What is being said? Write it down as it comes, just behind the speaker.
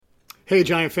Hey,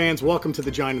 Giant fans, welcome to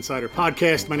the Giant Insider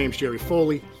Podcast. My name's Jerry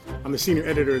Foley. I'm the senior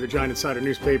editor of the Giant Insider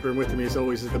newspaper, and with me, as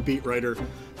always, is the beat writer,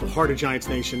 the heart of Giants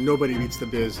Nation. Nobody beats the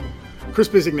biz, Chris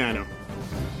Bizignano.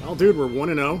 Well, dude, we're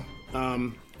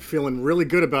 1-0. Feeling really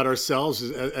good about ourselves,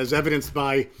 as evidenced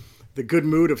by the good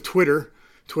mood of Twitter.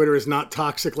 Twitter is not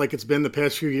toxic like it's been the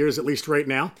past few years, at least right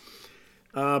now.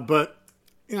 But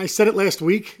I said it last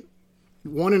week,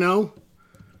 1-0.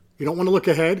 You don't want to look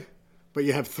ahead, but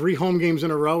you have 3 home games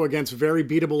in a row against very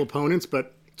beatable opponents.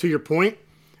 But to your point,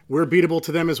 we're beatable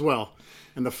to them as well.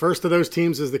 And the first of those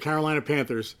teams is the Carolina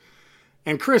Panthers.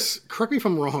 And Chris, correct me if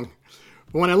I'm wrong,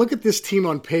 but when I look at this team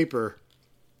on paper,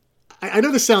 I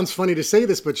know this sounds funny to say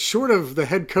this, but short of the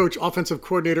head coach, offensive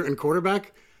coordinator, and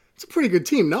quarterback, it's a pretty good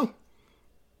team, no?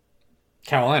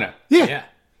 Carolina. Yeah.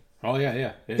 Oh,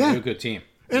 yeah. They're a good team.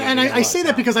 And I say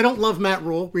that because I don't love Matt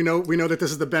Rule. We know that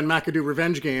this is the Ben McAdoo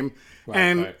revenge game.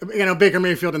 Right. Baker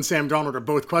Mayfield and Sam Darnold are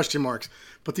both question marks.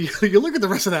 But you look at the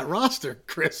rest of that roster,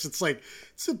 Chris, it's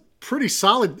a pretty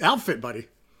solid outfit, buddy.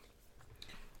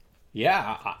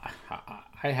 Yeah,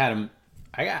 I had him.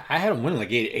 I had him winning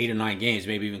like 8 or 9 games,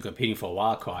 maybe even competing for a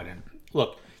wild card. And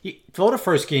look, throw the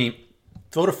first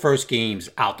games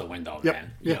out the window, yep.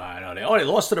 man. Yeah. I know they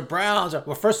lost to the Browns.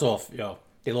 Well, first off,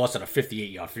 they lost at a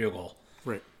 58-yard field goal.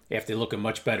 Right. After looking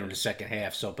much better in the second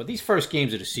half. But these first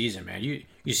games of the season, man,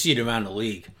 you see it around the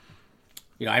league.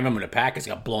 I remember the Packers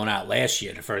got blown out last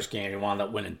year. The first game, they wound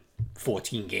up winning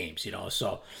 14 games.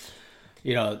 So,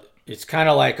 it's kind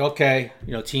of like, okay,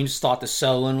 teams start to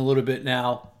settle in a little bit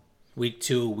now. Week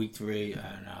 2, week 3,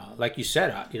 and like you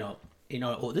said,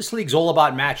 this league's all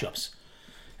about matchups.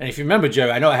 And if you remember,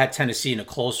 Jerry, I know I had Tennessee in a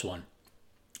close one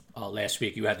last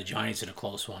week. You had the Giants in a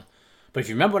close one. But if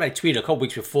you remember what I tweeted a couple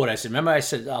weeks before that, I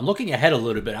said, I'm looking ahead a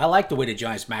little bit. I like the way the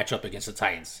Giants match up against the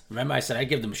Titans. Remember, I said I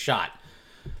give them a shot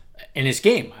in this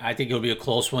game. I think it'll be a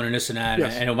close one and this and that,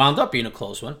 yes. And it wound up being a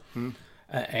close one.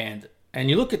 Mm-hmm. And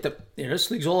you look at this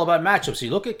league's all about matchups.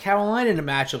 You look at Carolina in the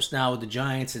matchups now with the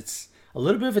Giants. It's a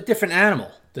little bit of a different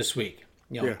animal this week.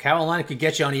 Carolina could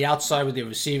get you on the outside with their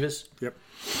receivers. Yep.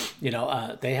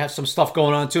 They have some stuff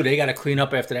going on too. They got to clean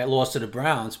up after that loss to the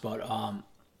Browns. But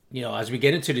as we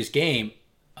get into this game,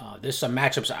 there's some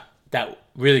matchups that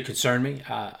really concern me,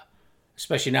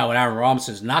 especially now when Aaron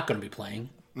Robinson's not going to be playing.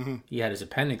 Mm-hmm. He had his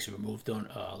appendix removed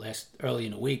early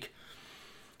in the week.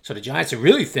 So the Giants are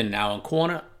really thin now in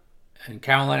corner, and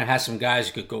Carolina has some guys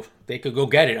who could go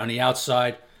get it on the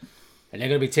outside. And they're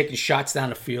going to be taking shots down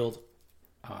the field.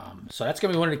 So that's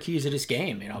going to be one of the keys of this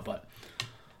game, But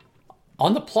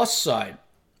on the plus side,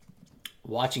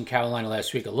 watching Carolina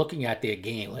last week, or looking at their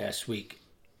game last week,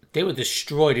 they were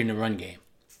destroyed in the run game.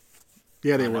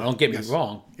 Yeah, they were. Don't get me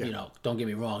wrong. Yeah. Don't get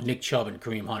me wrong. Nick Chubb and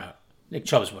Kareem Hunter. Nick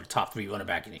Chubb is one of the top 3 running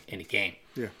back in the game.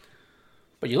 Yeah.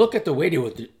 But you look at the way they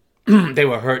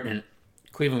were hurting.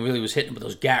 Cleveland really was hitting with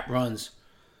those gap runs.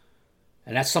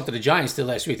 And that's something the Giants did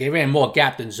last week. They ran more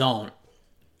gap than zone.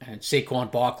 And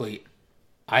Saquon Barkley,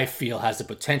 I feel, has the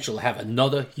potential to have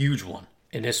another huge one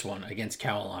in this one against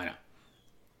Carolina.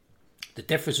 The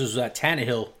difference was that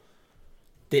Tannehill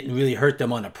didn't really hurt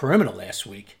them on the perimeter last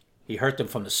week. He hurt them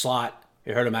from the slot.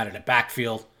 He hurt them out of the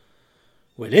backfield.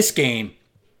 With this game,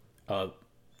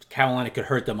 Carolina could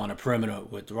hurt them on the perimeter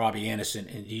with Robbie Anderson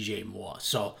and DJ Moore.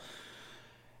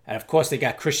 And of course, they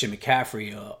got Christian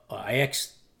McCaffrey. I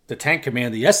asked the tank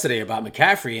commander yesterday about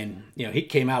McCaffrey, and he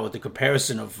came out with the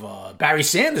comparison of Barry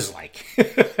Sanders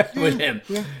with him.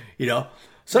 Yeah.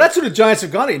 So that's who the Giants are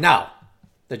going to. Now,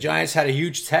 the Giants had a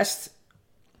huge test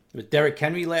with Derrick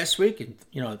Henry last week,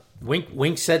 and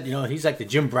Wink said he's like the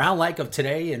Jim Brown of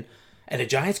today, and the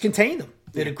Giants contained him.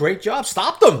 Did a great job.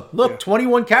 Stopped them. Look,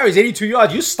 21 carries, 82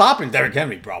 yards. You stopping Derrick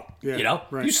Henry, bro. Yeah,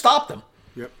 right. You stopped him.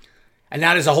 Yep. And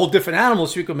now there's a whole different animal.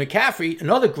 Speaking of McCaffrey,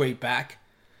 another great back,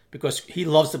 because he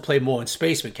loves to play more in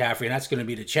space, McCaffrey, and that's going to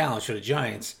be the challenge for the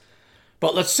Giants.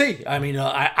 But let's see. I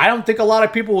don't think a lot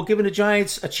of people were giving the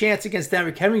Giants a chance against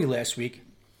Derrick Henry last week.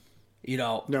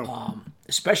 No.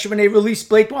 Especially when they released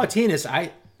Blake Martinez.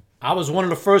 I was one of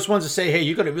the first ones to say, hey,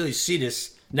 you're going to really see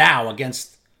this now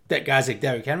against that guys like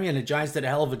Derrick Henry, and the Giants did a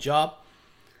hell of a job.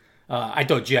 I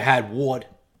thought Jihad Ward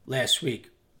last week,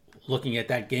 looking at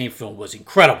that game film, was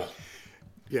incredible.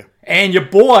 Yeah. And your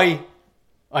boy,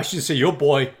 I shouldn't say your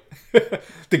boy,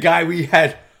 the guy we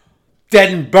had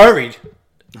dead and buried,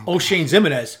 O'Shane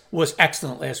Ximines, was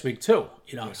excellent last week too.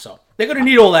 So they're going to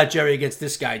need all that, Jerry, against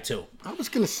this guy too. I was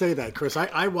going to say that, Chris.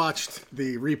 I watched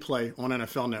the replay on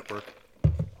NFL Network,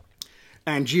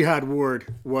 and Jihad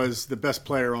Ward was the best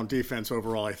player on defense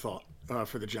overall, I thought,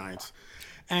 for the Giants.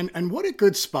 And what a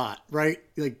good spot, right?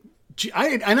 Like,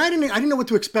 I didn't know what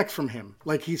to expect from him.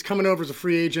 Like, he's coming over as a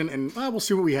free agent, and we'll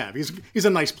see what we have. He's a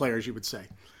nice player, as you would say.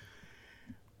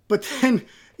 But then,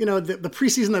 the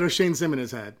preseason that O'Shane Zimmern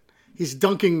has had, he's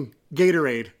dunking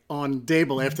Gatorade on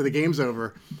Dable after the game's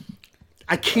over.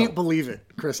 I can't believe it,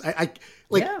 Chris.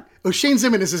 O'Shane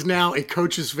Zimmern is now a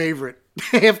coach's favorite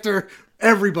after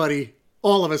everybody,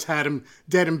 all of us, had him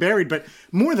dead and buried. But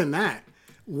more than that,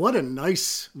 what a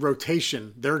nice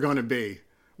rotation they're going to be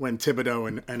when Thibodeau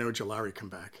and Ojulari come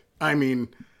back. I mean,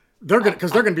 they're going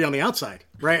to be on the outside,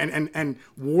 right? And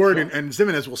Ward and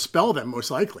Zimenez will spell them most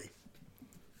likely.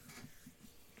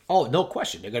 Oh, no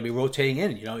question. They're going to be rotating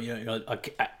in.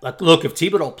 Look, if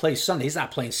Thibodeau plays Sunday, he's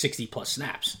not playing 60 plus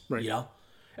snaps. Right.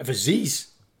 If Aziz,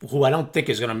 who I don't think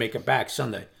is going to make it back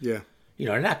Sunday,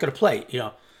 they're not going to play.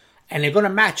 And they're going to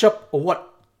match up with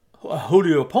who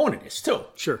the opponent is too.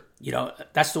 Sure.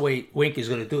 That's the way Wink is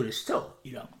going to do this too.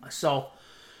 So.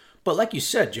 But like you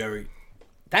said, Jerry,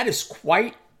 that is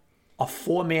quite a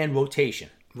 4-man rotation.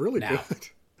 Really now, good.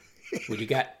 What you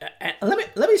got? And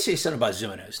let me say something about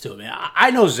Zimenez too, man.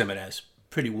 I know Zimenez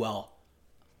pretty well.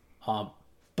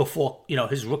 Before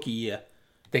his rookie year,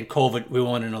 then COVID, we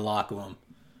went in the locker room,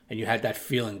 and you had that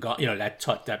feeling, that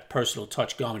touch, that personal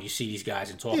touch going when you see these guys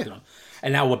and talk to them.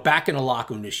 And now we're back in the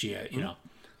locker room this year.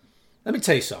 Let me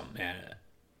tell you something, man.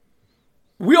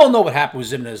 We all know what happened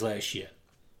with Zimenez last year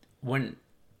when.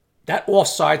 That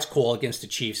offsides call against the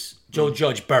Chiefs, Joe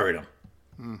Judge buried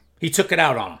him. He took it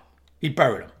out on him. He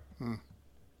buried him.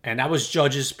 And that was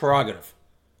Judge's prerogative.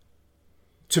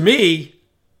 To me,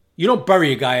 you don't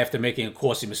bury a guy after making a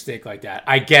costly mistake like that.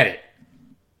 I get it.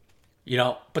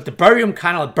 But to bury him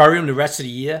the rest of the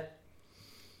year,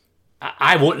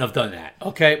 I wouldn't have done that.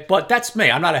 Okay? But that's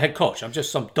me. I'm not a head coach. I'm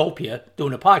just some dope here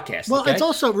doing a podcast. Well, okay? It's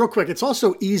also, real quick, it's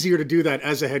also easier to do that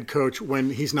as a head coach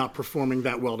when he's not performing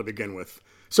that well to begin with.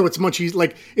 So it's much easier.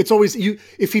 Like, it's always you.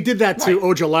 If he did that to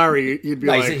Ojulari, you'd be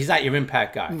like, he's not your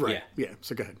impact guy. Right. Yeah.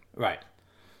 So go ahead. Right.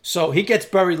 So he gets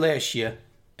buried last year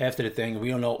after the thing.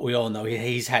 We all know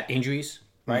he's had injuries,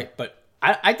 right? But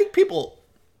I think people,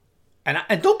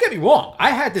 and don't get me wrong,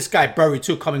 I had this guy buried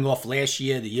too, coming off last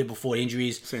year, the year before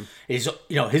injuries. Same.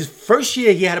 His first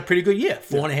year he had a pretty good year,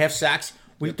 4.5 sacks.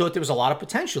 We thought there was a lot of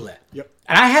potential there. Yep.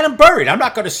 And I had him buried. I'm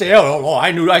not going to say,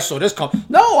 I saw this come.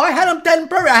 No, I had him dead and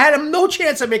buried. I had him no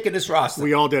chance of making this roster.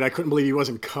 We all did. I couldn't believe he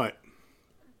wasn't cut.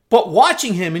 But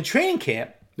watching him in training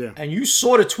camp, and you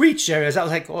saw the tweets, Jerry, as I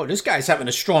was like, this guy's having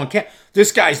a strong camp.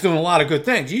 This guy's doing a lot of good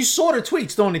things. You saw the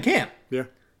tweets during the camp. Yeah.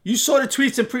 You saw the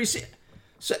tweets in preseason.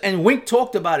 So, and Wink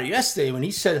talked about it yesterday when he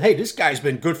said, hey, this guy's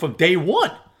been good from day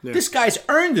one. Yeah. This guy's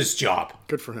earned this job.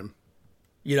 Good for him.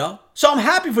 So I'm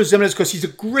happy for Zimenez because he's a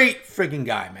great friggin'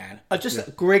 guy, man. Just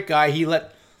a great guy. He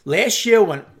last year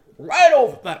went right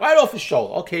off his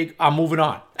shoulder. Okay, I'm moving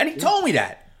on. And he told me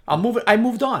that. I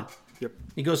moved on. Yep.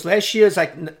 He goes, last year's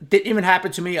didn't even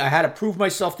happen to me. I had to prove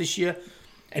myself this year.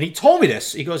 And he told me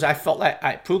this. He goes, I felt like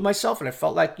I proved myself and I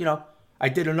felt like, I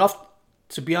did enough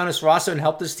to be on this roster and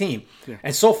help this team. Yeah.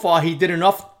 And so far he did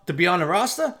enough to be on the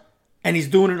roster and he's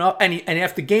doing enough. And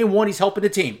after game one, he's helping the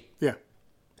team. Yeah.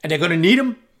 And they're going to need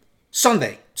him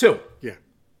Sunday, too. Yeah.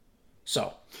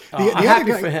 So, I'm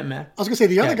happy for him, man. I was going to say,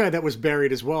 the other guy that was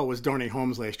buried as well was Darnay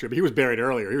Holmes last year, but he was buried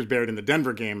earlier. He was buried in the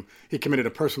Denver game. He committed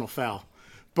a personal foul.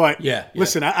 But,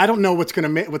 listen, I don't know what's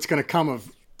going to come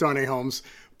of Darnay Holmes,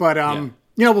 but,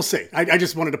 we'll see. I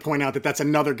just wanted to point out that that's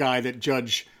another guy that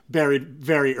Judge buried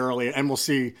very early, and we'll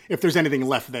see if there's anything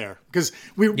left there. Because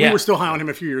we were still high on him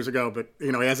a few years ago, but,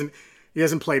 he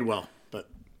hasn't played well, but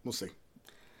we'll see.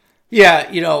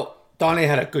 Yeah, Donnie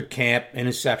had a good camp,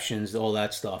 interceptions, all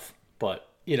that stuff. But,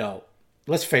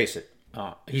 let's face it,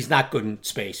 he's not good in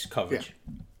space coverage.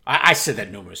 Yeah. I said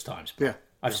that numerous times. Bro. Yeah.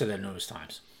 I've said that numerous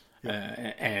times. Yeah.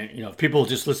 And if people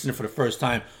just listening for the first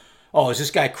time, is this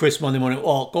guy Chris Monday morning?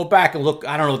 Well, go back and look.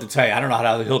 I don't know what to tell you. I don't know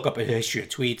how to look up a history of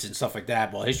tweets and stuff like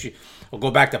that. Well, we'll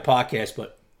go back to podcast.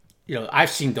 But, I've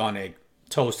seen Donnie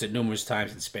toasted numerous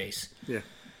times in space. Yeah.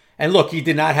 And look, he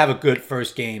did not have a good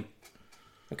first game.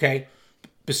 Okay?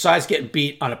 Besides getting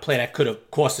beat on a play that could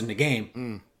have cost him the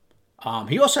game,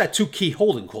 he also had 2 key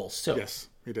holding calls, too. Yes,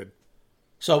 he did.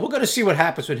 So we're going to see what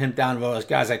happens with him down the road. As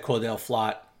guys like Cordell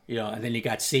Flott, and then you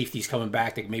got safeties coming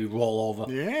back that can maybe roll over.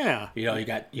 Yeah. You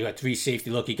got 3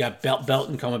 safety. Look, you got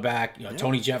Belton coming back.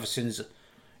 Tony Jefferson's,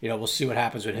 we'll see what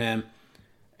happens with him.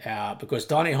 Because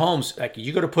Darnay Holmes,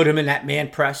 you're going to put him in that man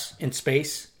press in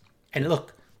space. And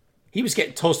look, he was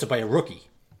getting toasted by a rookie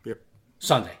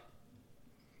Sunday.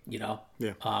 Yeah.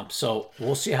 So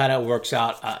we'll see how that works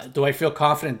out. Do I feel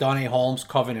confident Darnay Holmes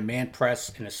covering a man press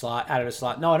in the slot, out of the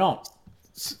slot? No, I don't.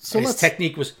 So his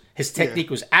technique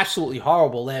was absolutely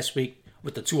horrible last week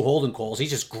with the 2 holding calls. He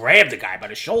just grabbed the guy by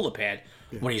the shoulder pad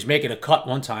when he's making a cut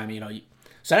one time.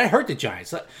 So that hurt the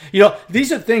Giants.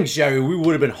 These are things, Jerry, we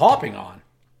would have been harping on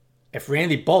if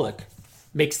Randy Bullock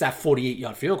makes that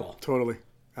 48-yard field goal. Totally.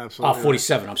 Absolutely.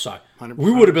 47, I'm sorry. 100%. We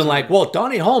would have been like, well,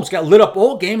 Donnie Holmes got lit up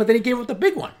all game, and then he gave up the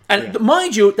big one. And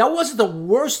mind you, that wasn't the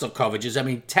worst of coverages. I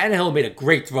mean, Tannehill made a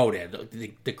great throw there.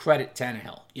 The credit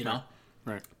Tannehill,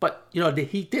 Right. But,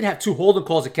 he did have 2 holding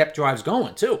calls that kept drives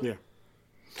going, too. Yeah.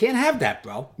 Can't have that,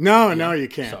 bro. No, you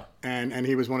can't. So. And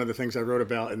he was one of the things I wrote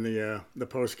about in the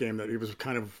post game, that he was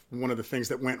kind of one of the things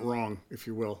that went wrong, if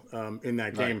you will, in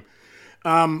that game.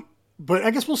 But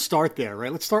I guess we'll start there,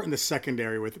 right? Let's start in the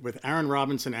secondary with Aaron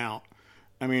Robinson out.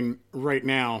 I mean, right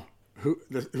now, who's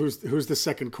the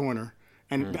second corner?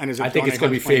 And is it I think it's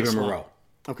going to be Fabian Moreau.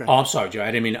 Okay. Oh, I'm sorry, Joe. I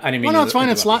didn't mean. Well, no, it's fine.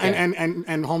 It's slot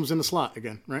and Holmes in the slot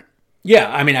again, right?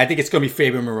 Yeah, I mean, I think it's going to be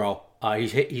Fabian Moreau.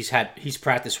 He's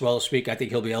practiced well this week. I think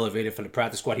he'll be elevated for the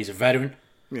practice squad. He's a veteran.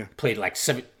 Yeah. Played like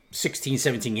 16,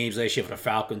 17 games last year for the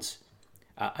Falcons.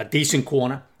 A decent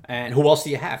corner. And who else do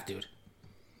you have, dude?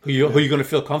 Who you going to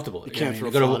feel comfortable with? You can't throw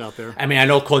Flott out there. I mean, I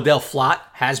know Cordell Flott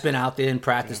has been out there in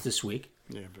practice this week.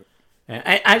 Yeah, but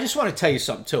and I just want to tell you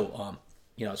something too.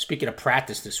 Speaking of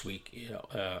practice this week,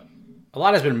 a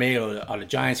lot has been made of the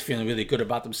Giants feeling really good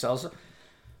about themselves.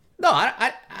 No,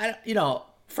 I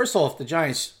first off, the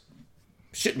Giants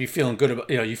shouldn't be feeling good about.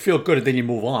 You feel good and then you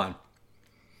move on.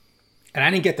 And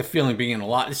I didn't get the feeling being in a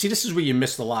lot. See, this is where you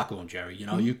miss the locker room, Jerry.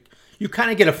 You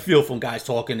kind of get a feel from guys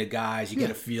talking to guys. You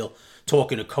get a feel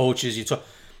talking to coaches. You talk,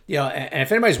 and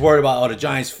if anybody's worried about the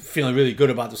Giants feeling really good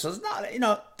about themselves,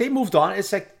 no, they moved on.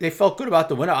 It's like they felt good about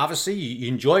the winner. Obviously, you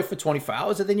enjoy it for 24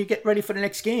 hours, and then you get ready for the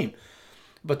next game.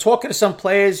 But talking to some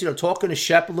players, talking to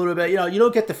Shep a little bit, you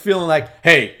don't get the feeling like,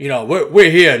 hey,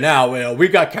 we're here now. We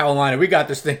got Carolina. We got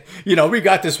this thing. We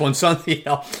got this one Sunday.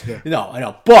 No, I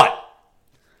know. But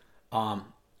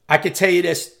I could tell you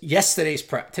this.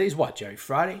 Today's what, Jerry?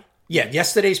 Friday? Yeah,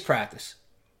 yesterday's practice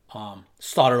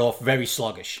started off very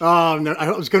sluggish. Oh, no,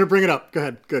 I was going to bring it up. Go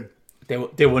ahead. Good.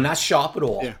 They were not sharp at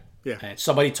all. Yeah. And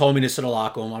somebody told me this in the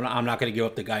locker room. I'm not going to give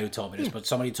up the guy who told me this, but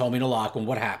somebody told me in the locker room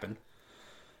what happened.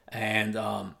 And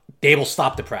Dable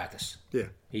stopped the practice. Yeah.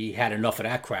 He had enough of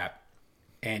that crap,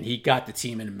 and he got the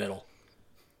team in the middle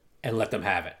and let them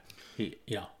have it. He,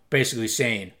 basically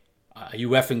saying, "Are you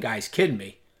effing guys kidding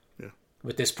me?"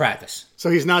 With this practice. So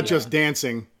he's not just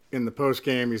dancing in the post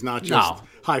game. He's not just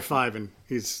high-fiving.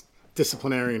 He's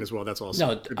disciplinarian as well. That's awesome.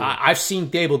 No, I've seen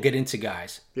Dable get into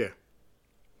guys. Yeah.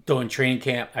 During training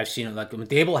camp, I've seen it. Like when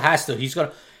Dable has to, he's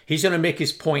gonna make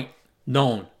his point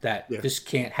known that this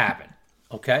can't happen.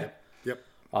 Okay. Yep.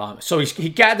 So he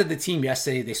gathered the team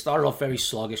yesterday. They started off very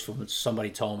sluggish, from what somebody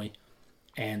told me,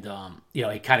 and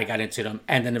he kind of got into them,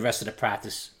 and then the rest of the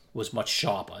practice was much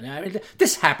sharper. I mean,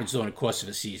 this happens during the course of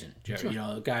a season, Jerry.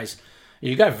 Sure. Guys,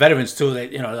 you got veterans too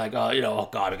that oh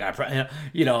God, we got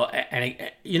and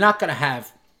you're not gonna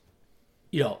have,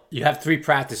 you have 3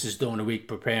 practices during the week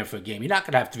preparing for a game. You're not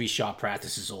gonna have 3 sharp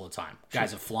practices all the time.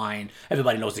 Guys are flying.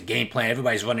 Everybody knows the game plan.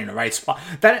 Everybody's running the right spot.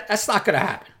 That's not gonna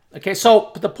happen. Okay,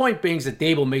 so but the point being is that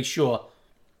Dable made sure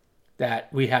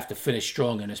that we have to finish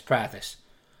strong in this practice,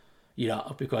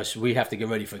 because we have to get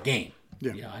ready for a game.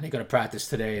 Yeah. And they're going to practice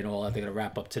today and all that. They're going to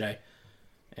wrap up today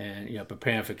and,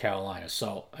 preparing for Carolina.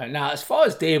 So, now as far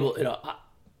as Dable,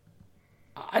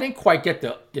 I didn't quite get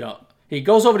the, he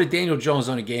goes over to Daniel Jones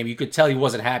on the game. You could tell he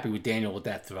wasn't happy with Daniel with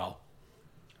that throw.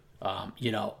 But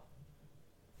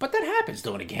that happens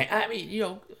during a game. I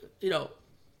mean,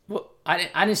 well, I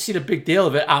didn't see the big deal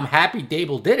of it. I'm happy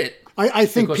Dable did it. I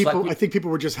think people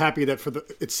were just happy that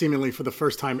it's seemingly for the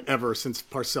first time ever since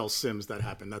Parcells Sims that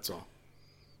happened. That's all.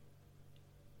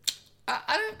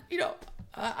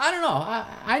 I don't know.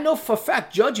 I know for a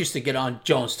fact Judge used to get on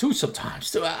Jones too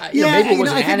sometimes. Too. Maybe it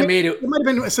wasn't animated. It might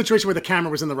have been a situation where the camera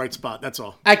was in the right spot. That's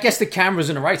all. I guess the camera's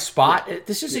in the right spot. Yeah.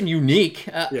 This isn't unique,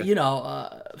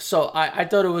 so I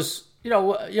thought it was.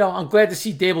 I'm glad to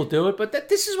see Dable do it, but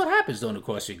this is what happens during the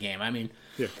course of a game. I mean,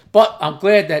 but I'm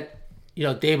glad that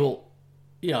Dable,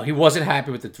 he wasn't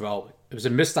happy with the throw. It was a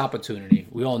missed opportunity.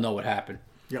 We all know what happened.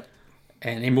 Yep.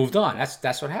 And they moved on.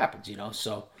 That's what happens.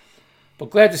 So. But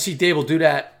glad to see Dable do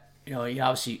that. He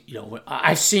obviously,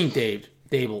 I've seen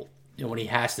Dable, when he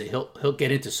has to, he'll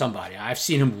get into somebody. I've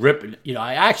seen him rip.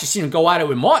 I actually seen him go at it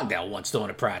with Martindale once during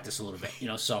the practice a little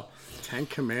bit. So. Tank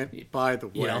Command. By the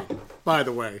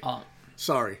way,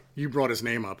 sorry, you brought his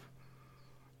name up.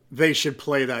 They should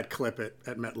play that clip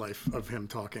at MetLife of him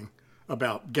talking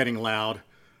about getting loud.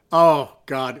 Oh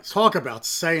God, talk about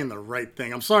saying the right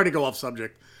thing. I'm sorry to go off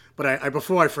subject. But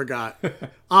before I forgot,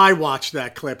 I watched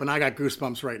that clip, and I got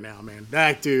goosebumps right now, man.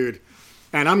 That dude,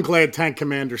 And I'm glad Tank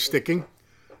Commander's sticking.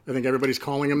 I think everybody's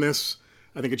calling him this.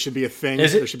 I think it should be a thing.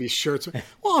 Is it? There should be shirts.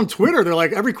 Well, on Twitter, they're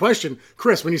like, every question,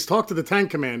 Chris, when he's talked to the Tank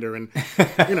Commander, and,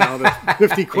 the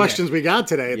 50 questions we got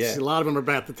today, a lot of them are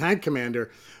about the Tank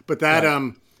Commander. But that,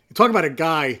 talk about a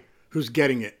guy who's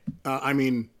getting it.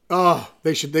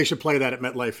 They should play that at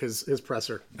MetLife, his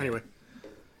presser. Anyway.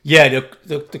 Yeah,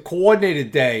 the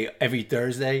coordinated day every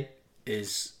Thursday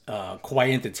is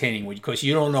quite entertaining because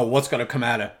you don't know what's going to come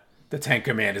out of the Tank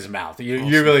Commander's mouth.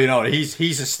 You really know. He's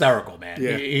hysterical, man.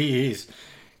 Yeah.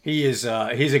 He's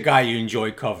a guy you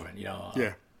enjoy covering,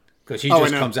 Yeah. Because he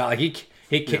just comes out like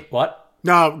what?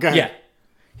 No, go ahead. Yeah.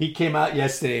 He came out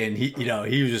yesterday and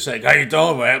he was just like, "How you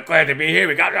doing? We're glad to be here.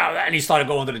 We got," and he started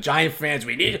going to the Giant fans.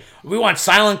 We want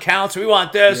silent counts. We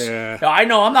want this. Yeah. I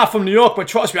know I'm not from New York, but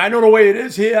trust me, I know the way it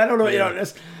is here. I don't know,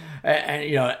 this,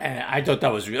 and I thought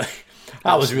that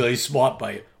was really smart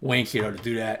by Wink, to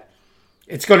do that.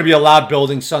 It's going to be a loud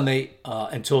building Sunday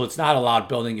until it's not a loud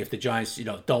building if the Giants,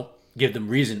 don't give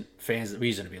them fans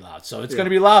reason to be loud. So it's going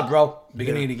to be loud, bro.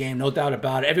 Beginning of the game, no doubt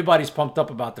about it. Everybody's pumped up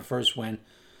about the first win.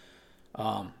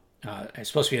 It's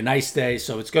supposed to be a nice day,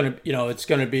 so it's going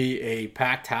to be a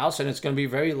packed house and it's going to be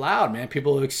very loud, man.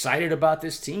 People are excited about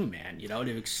this team, man.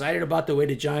 They're excited about the way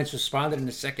the Giants responded in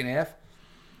the second half.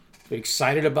 They're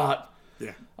excited about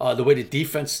the way the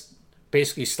defense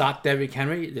basically stopped Derrick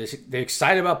Henry. They're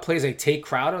excited about plays like Tate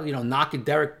Crowder, knocking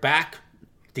Derrick back,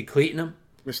 depleting him.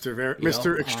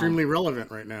 Mr. Extremely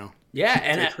relevant right now. Yeah,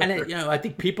 and I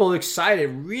think people are excited,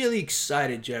 really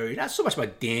excited, Jerry. Not so much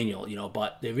about Daniel,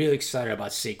 but they're really excited about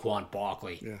Saquon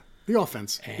Barkley. Yeah, the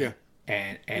offense.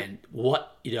 And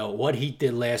what he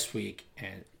did last week.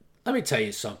 And let me tell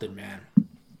you something, man.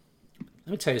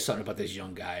 Let me tell you something about this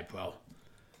young guy, bro.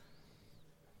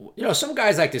 Some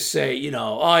guys like to say,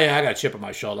 "Oh yeah, I got a chip on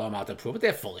my shoulder. I'm out to prove," but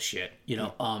they're full of shit.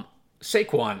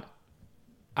 Saquon,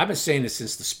 I've been saying this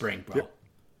since the spring, bro. Yep.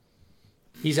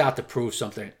 He's out to prove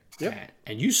something. Yep.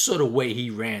 And you saw the way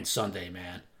he ran Sunday,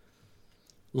 man.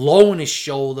 Low in his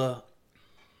shoulder,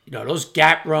 those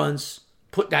gap runs,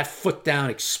 put that foot down,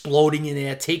 exploding in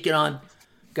there, taking on,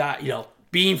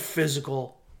 being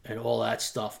physical and all that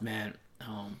stuff, man.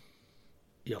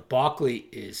 Barkley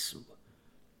is.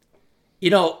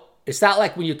 It's not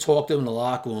like when you talk to him in the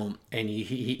locker room and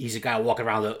he's a guy walking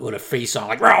around with a face on,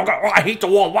 like, I hate the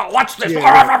wall. Watch this.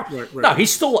 Yeah, right. No,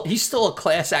 he's still a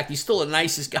class act. He's still the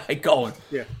nicest guy going.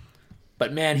 Yeah.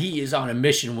 But, man, he is on a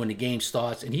mission when the game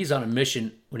starts, and he's on a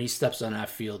mission when he steps on that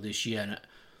field this year.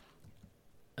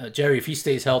 And, Jerry, if he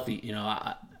stays healthy,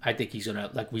 I think he's going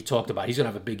to, like we talked about, he's going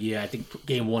to have a big year. I think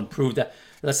game one proved that.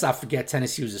 Let's not forget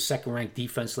Tennessee was the second-ranked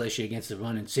defense last year against the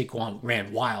run, and Saquon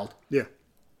ran wild. Yeah.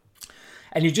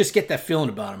 And you just get that feeling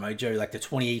about him, right, Jerry? Like the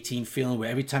 2018 feeling where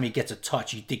every time he gets a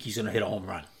touch, you think he's going to hit a home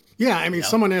run. Yeah,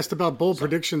 someone asked about bold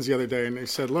predictions the other day, and they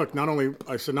said, look, not only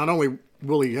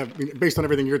will he have, based on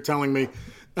everything you're telling me,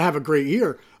 have a great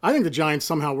year, I think the Giants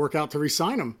somehow work out to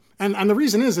re-sign him. And the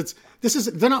reason is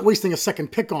they're not wasting a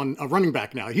second pick on a running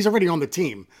back now. He's already on the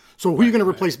team. So who are you going to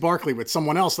replace Barkley with?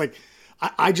 Someone else? Like,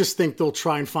 I just think they'll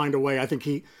try and find a way. I think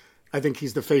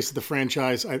he's the face of the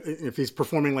franchise. If he's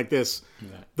performing like this,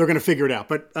 they're going to figure it out.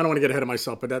 But I don't want to get ahead of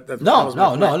myself. But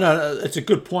no. It's a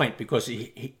good point because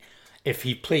if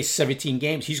he plays 17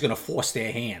 games, he's going to force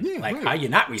their hand. How you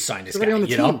not re-sign this guy? On the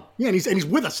team. Yeah, and he's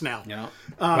with us now.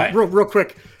 Real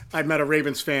quick, I met a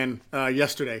Ravens fan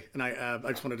yesterday, and I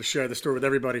just wanted to share the story with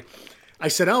everybody. I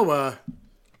said,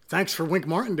 thanks for Wink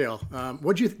Martindale.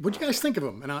 What'd you guys think of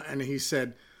him? And he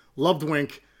said, loved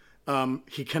Wink.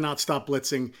 He cannot stop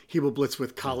blitzing. He will blitz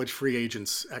with college free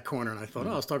agents at corner. And I thought,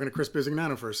 I was talking to Chris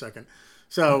Bisignano for a second.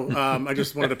 So I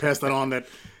just wanted to pass that on, that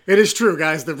it is true,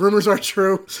 guys. The rumors are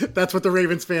true. That's what the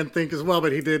Ravens fan think as well.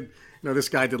 But he did, this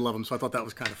guy did love him. So I thought that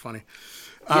was kind of funny.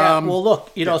 Yeah, well,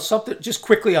 look, something, just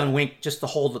quickly on Wink, just to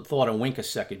hold the thought on Wink a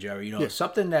second, Jerry.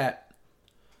 Something that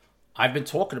I've been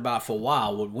talking about for a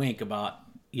while with Wink about,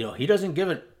 he doesn't give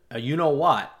it.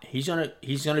 What? He's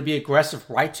gonna be aggressive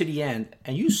right to the end,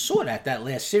 and you saw that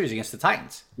last series against the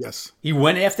Titans. Yes, he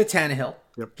went after Tannehill.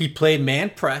 Yep. He played man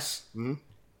press,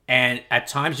 and at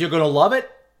times you're gonna love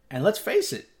it. And let's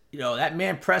face it, that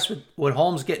man press with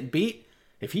Holmes getting beat.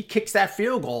 If he kicks that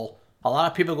field goal, a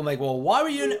lot of people are gonna be like, well, why were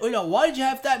you? Why did you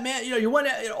have that man? You went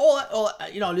all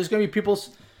that. There's gonna be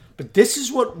people's, but this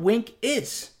is what Wink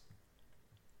is.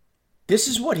 This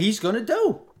is what he's gonna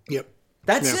do. Yep,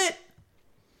 that's it.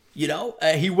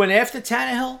 He went after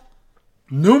Tannehill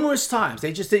numerous times.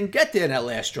 They just didn't get there in that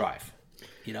last drive.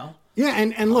 Yeah,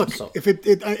 and look, if it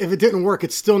didn't work,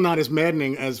 it's still not as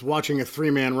maddening as watching a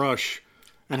 3-man rush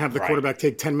and have the quarterback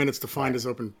take 10 minutes to find his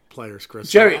open players, Chris.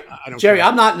 Jerry, so I don't Jerry, care.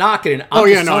 I'm not knocking it.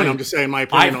 I'm just saying my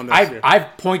opinion on this.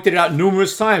 I've pointed out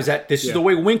numerous times that this is the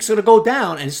way Wink's going to go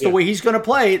down, and it's the way he's going to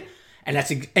play it.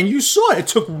 And you saw it. It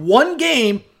took one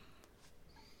game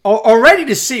already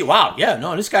to see. Wow,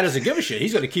 this guy doesn't give a shit.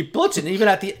 He's going to keep blitzing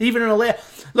even in the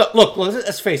last. Look.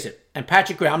 Let's face it. And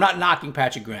Patrick Graham. I'm not knocking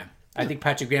Patrick Graham. I think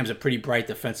Patrick Graham's a pretty bright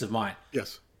defensive mind.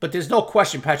 Yes. But there's no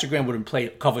question Patrick Graham would have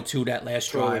played cover 2 that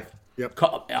last drive. Yep.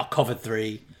 Cover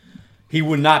 3. He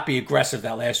would not be aggressive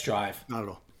that last drive. Not at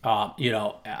all.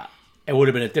 It would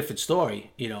have been a different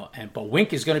story, but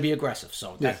Wink is going to be aggressive.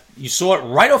 So you saw it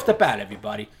right off the bat,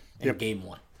 everybody, in game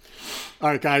 1. All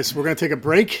right, guys, we're going to take a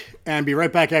break and be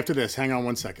right back after this. Hang on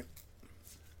one second.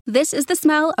 This is the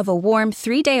smell of a warm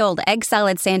 3-day-old egg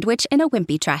salad sandwich in a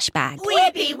wimpy trash bag.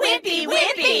 Wimpy, wimpy,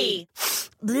 wimpy!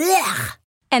 Blech.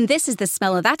 And this is the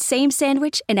smell of that same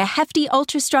sandwich in a hefty,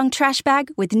 ultra-strong trash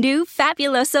bag with new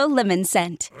Fabuloso lemon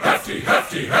scent. Hefty,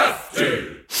 hefty,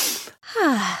 hefty!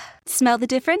 Smell the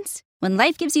difference? When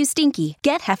life gives you stinky,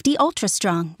 get Hefty Ultra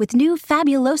Strong with new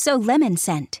Fabuloso lemon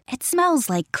scent. It smells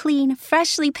like clean,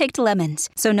 freshly picked lemons.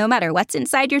 So no matter what's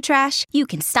inside your trash, you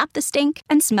can stop the stink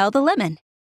and smell the lemon.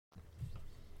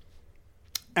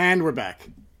 And we're back.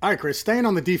 All right, Chris, staying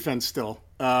on the defense still.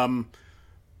 Kayvon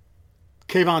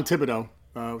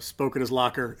Thibodeau spoke at his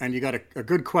locker, and you got a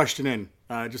good question in.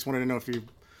 I just wanted to know if you,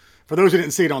 for those who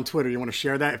didn't see it on Twitter, you want to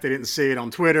share that if they didn't see it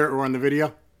on Twitter or on the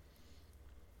video?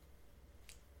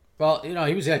 Well,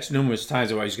 he was asked numerous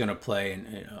times about he's going to play,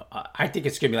 and I think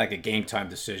it's going to be like a game time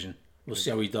decision. We'll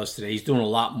see how he does today. He's doing a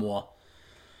lot more.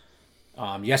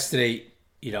 Yesterday,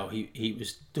 he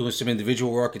was doing some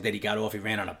individual work, and then he got off. He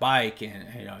ran on a bike,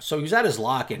 and so he was at his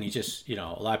lock, and he just, a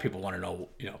lot of people want to know,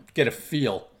 get a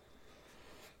feel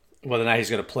whether or not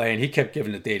he's going to play, and he kept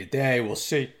giving the day to day. We'll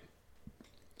see.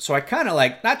 So I kind of I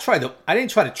didn't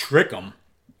try to trick him.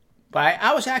 But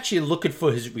I was actually looking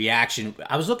for his reaction.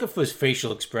 I was looking for his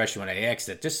facial expression when I asked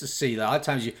it, just to see. A lot of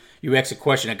times you ask a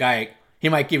question, a guy, he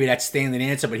might give you that standing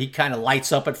answer, but he kind of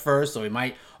lights up at first, or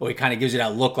he kind of gives you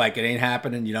that look like it ain't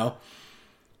happening,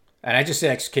 And I just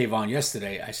asked Kayvon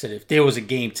yesterday. I said, if there was a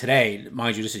game today,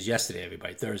 mind you, this is yesterday,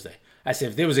 everybody, Thursday. I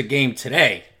said, if there was a game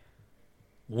today,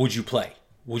 would you play?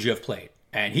 Would you have played?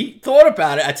 And he thought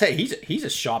about it. I tell you, he's a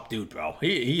sharp dude, bro.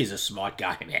 He is a smart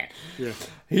guy, man. Yeah.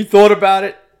 He thought about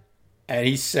it. And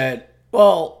he said,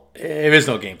 well, there is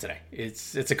no game today.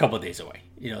 It's a couple of days away,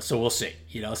 so we'll see,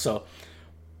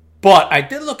 But I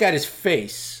did look at his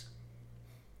face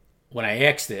when I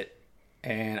asked it,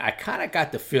 and I kind of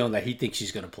got the feeling that he thinks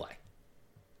he's going to play.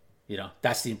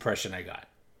 That's the impression I got.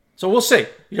 So we'll see.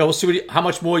 We'll see how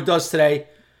much more he does today.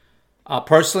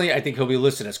 Personally, I think he'll be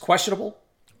listed as questionable.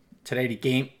 Today the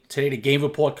game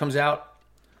report comes out.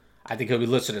 I think he'll be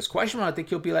listed as questionable. I think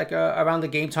he'll be like around the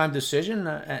game time decision.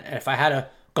 And if I had a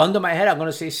gun to my head, I'm going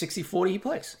to say 60-40 he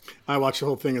plays. I watched the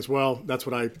whole thing as well. That's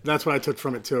what I took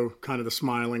from it too. Kind of the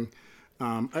smiling.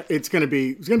 It's going to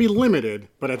be limited,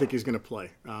 but I think he's going to play.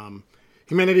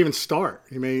 He may not even start.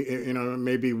 He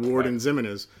may be Ward and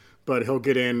Zimenez, but he'll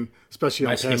get in, especially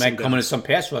on passing. He might come into some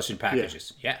pass rushing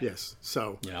packages. Yeah. Yes.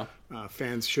 So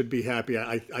fans should be happy.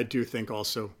 I do think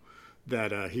also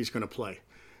that he's going to play.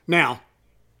 Now.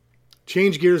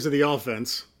 Change gears to the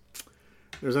offense.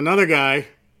 There's another guy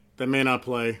that may not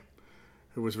play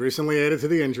who was recently added to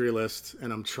the injury list,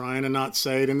 and I'm trying to not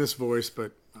say it in this voice,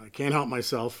 but I can't help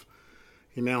myself.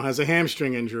 He now has a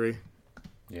hamstring injury.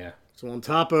 Yeah. So on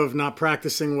top of not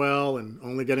practicing well and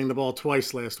only getting the ball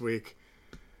twice last week,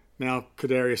 now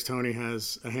Kadarius Toney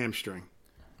has a hamstring.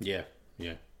 Yeah.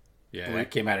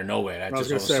 That came out of nowhere. I was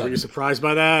going to say, were you surprised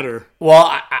by that, or? Well,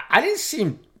 I didn't see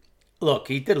him. Look,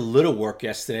 he did a little work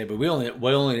yesterday, but we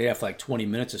only there for like 20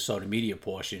 minutes or so, the media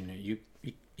portion.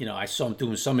 I saw him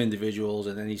doing some individuals,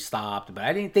 and then he stopped, but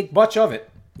I didn't think much of it.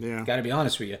 Yeah. Got to be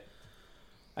honest with you.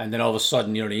 And then all of a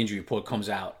sudden, the injury report comes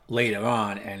out later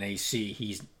on, and they see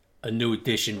he's a new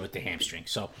addition with the hamstring.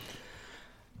 So,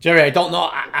 Jerry, I don't know.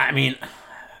 I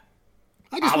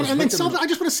just want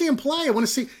to see him play. I want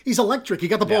to see he's electric. He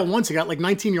got the ball once. He got like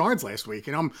 19 yards last week.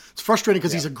 It's frustrating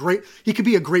because he could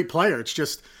be a great player. It's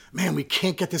just, man, we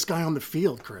can't get this guy on the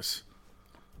field, Chris.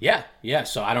 Yeah.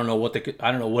 So I don't know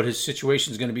what his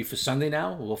situation is going to be for Sunday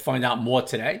now. We'll find out more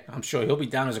today. I'm sure he'll be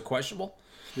down as a questionable.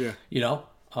 Yeah.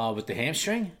 With the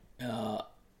hamstring.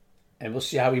 And we'll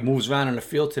see how he moves around on the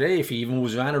field today, if he even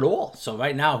moves around at all. So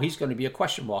right now he's going to be a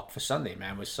question mark for Sunday,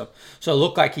 man. So it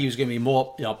looked like he was going to be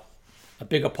more, a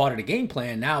bigger part of the game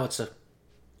plan. Now it's a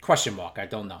question mark. I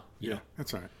don't know. Yeah,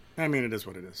 that's all right. It is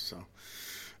what it is. So,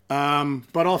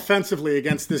 but offensively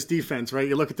against this defense, right?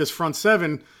 You look at this front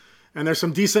seven, And there's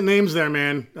some decent names there,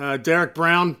 man. Derek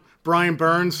Brown, Brian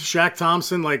Burns, Shaq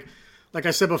Thompson. Like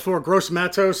I said before, Gross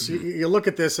Matos. You look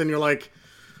at this and you're like,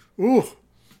 ooh,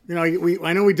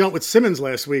 I know we dealt with Simmons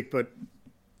last week, but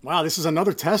wow, this is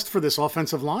another test for this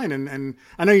offensive line. And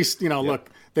I know look,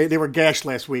 they were gashed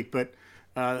last week, but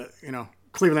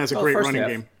Cleveland has a great running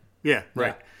game. Yeah,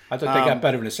 right. I thought they got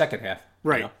better in the second half.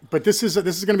 Right, but this is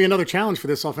going to be another challenge for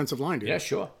this offensive line, dude. Yeah,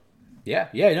 sure. Yeah.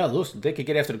 Listen, they could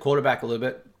get after the quarterback a little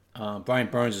bit. Brian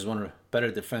Burns is one of the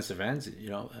better defensive ends,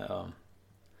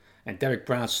 and Derek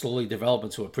Brown slowly developed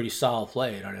into a pretty solid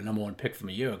player, the number one pick from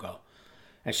a year ago.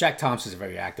 And Shaq Thompson's a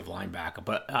very active linebacker,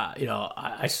 but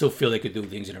I still feel they could do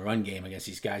things in a run game against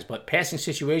these guys. But passing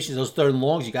situations, those third and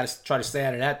longs, you got to try to stay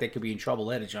out of that. They could be in trouble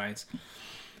there, the Giants.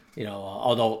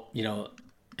 Although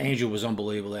Andrew was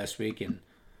unbelievable last week, and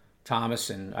Thomas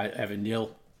and Evan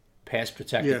Neal pass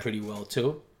protected pretty well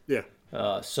too. Yeah.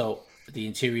 So the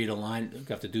interior of the line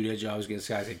have to do their jobs against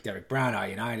guys like Derek Brown,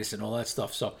 Ioannidis, and all that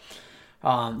stuff. So,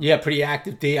 pretty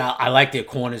active D. I like their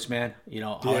corners, man. I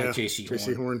like J.C.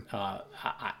 Horn. I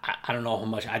don't know how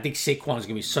much. I think Saquon is going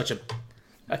to be such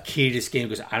a key to this game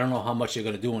because I don't know how much they're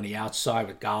going to do on the outside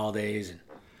with Galladay's and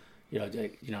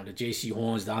the J.C.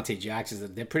 Horns, Dante Jacksons.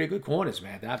 They're pretty good corners,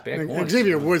 man. They're not bad corners.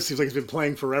 Xavier Woods seems like he's been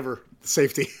playing forever.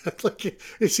 Safety,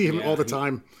 you see him all the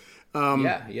time.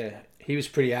 He was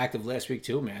pretty active last week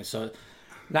too, man. So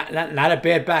not a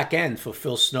bad back end for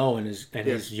Phil Snow and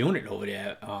his unit over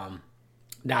there.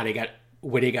 Now they got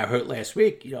hurt last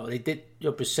week. They did.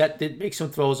 Brissett did make some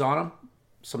throws on him,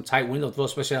 some tight window throws,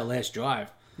 especially that last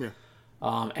drive. Yeah.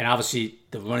 And obviously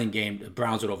the running game, the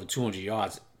Browns with over 200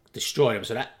 yards destroyed him.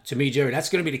 So that, to me, Jerry, that's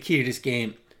going to be the key to this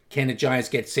game. Can the Giants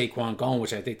get Saquon going,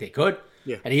 which I think they could?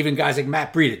 Yeah. And even guys like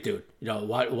Matt Breida, dude.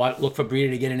 Look for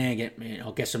Breida to get in there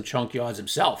and get some chunk yards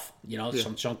himself.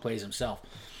 Some chunk plays himself.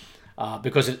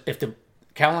 Because if the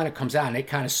Carolina comes out and they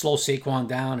kind of slow Saquon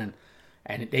down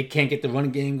and they can't get the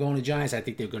running game going, the Giants, I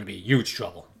think they're going to be in huge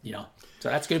trouble. So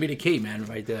that's going to be the key, man,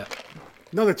 right there.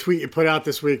 Another tweet you put out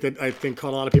this week that I think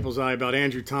caught a lot of people's eye about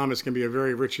Andrew Thomas going to be a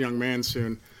very rich young man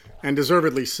soon, and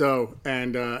deservedly so.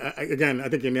 And again, I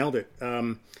think you nailed it.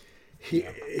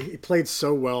 He played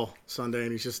so well Sunday,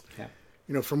 and he's just,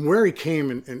 from where he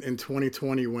came in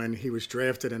 2020 when he was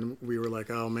drafted, and we were like,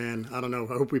 oh man, I don't know.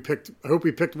 I hope we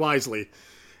picked wisely.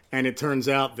 And it turns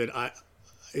out that I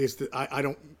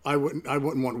wouldn't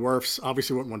want Wirfs.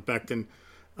 Obviously, wouldn't want Becton.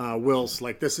 Wills,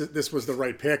 like this was the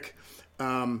right pick.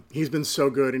 He's been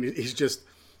so good, and he's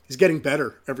getting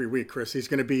better every week, Chris. He's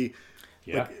going to be,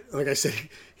 like I said,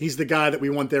 he's the guy that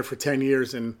we want there for 10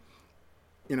 years, and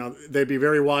they'd be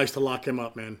very wise to lock him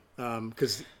up, man,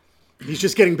 because he's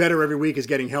just getting better every week. He's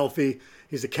getting healthy.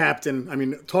 He's the captain. I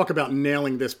mean, talk about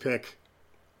nailing this pick.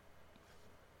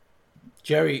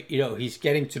 Jerry, he's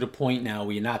getting to the point now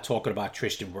where you're not talking about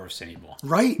Tristan Wirfs anymore.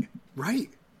 Right.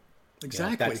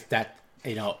 Exactly.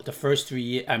 The first 3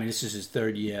 years, I mean, this is his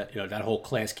third year. That whole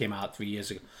class came out 3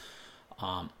 years ago.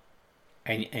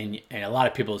 And a lot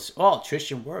of people say, oh,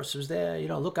 Tristan Wirfs was there.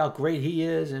 Look how great he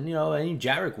is. And, and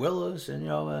Jarek Willis. And,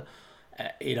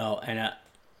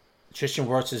 Tristan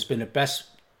Wirfs has been the best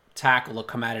tackle to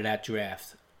come out of that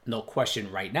draft. No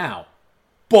question right now.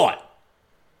 But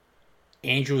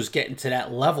Andrew's getting to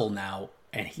that level now,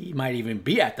 and he might even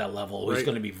be at that level.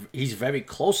 Right. He's very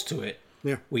close to it.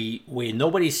 Yeah. Where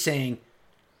nobody's saying,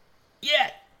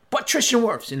 but Tristan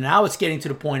Wirfs. And now it's getting to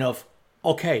the point of,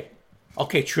 okay,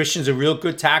 Tristan's a real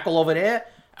good tackle over there,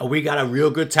 and we got a real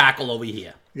good tackle over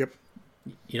here. Yep.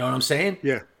 You know what I'm saying?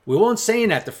 Yeah. We weren't saying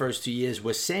that the first 2 years.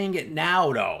 We're saying it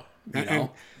now, though.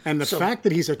 And the fact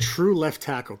that he's a true left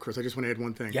tackle, Chris, I just want to add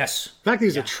one thing. Yes. The fact that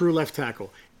he's a true left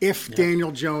tackle. If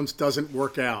Daniel Jones doesn't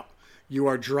work out, you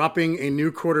are dropping a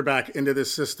new quarterback into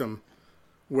this system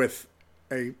with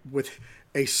a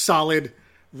solid,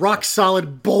 rock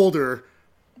solid boulder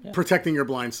protecting your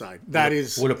blind side. That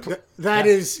is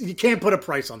you can't put a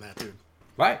price on that, dude.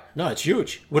 Right. No, it's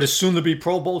huge. With a soon to be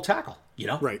Pro Bowl tackle,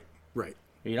 Right.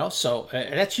 So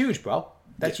that's huge, bro.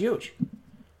 That's huge.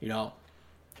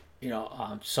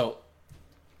 So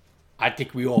I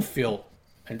think we all feel,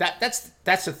 and that's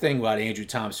the thing about Andrew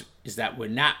Thomas, is that we're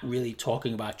not really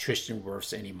talking about Tristan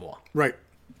Wirfs anymore. Right.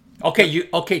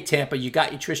 Okay, Tampa, you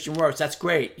got your Tristan Wirfs. That's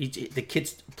great. The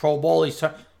kid's Pro Bowl.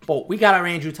 But we got our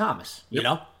Andrew Thomas. Yep.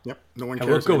 No one cares. And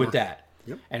we're good with that.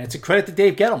 Yep. And it's a credit to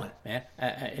Dave Gettleman, man.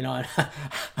 I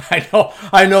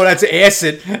know that's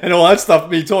acid and all that stuff.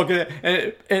 Me talking,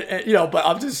 but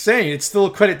I'm just saying it's still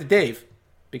a credit to Dave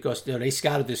because they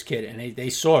scouted this kid and they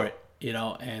saw it,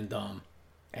 and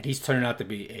he's turning out to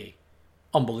be a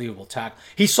unbelievable tackle.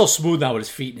 He's so smooth now with his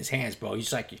feet and his hands, bro.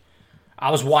 He's like, I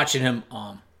was watching him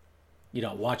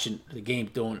watching the game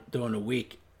during the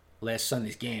week, last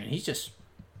Sunday's game, and he's just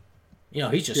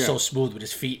so smooth with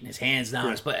his feet and his hands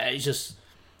down. But he's just,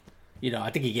 I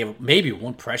think he gave maybe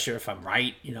one pressure if I'm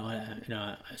right.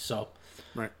 So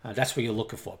right. That's what you're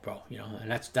looking for, bro.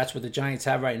 And that's what the Giants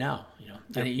have right now.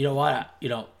 And you know what?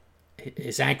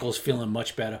 His ankle's feeling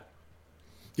much better.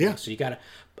 Yeah. So you gotta,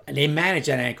 and they manage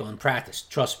that ankle in practice.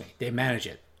 Trust me, they manage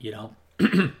it.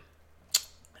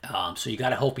 So you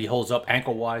gotta hope he holds up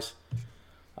ankle wise,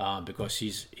 because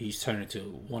he's turned into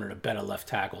one of the better left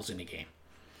tackles in the game.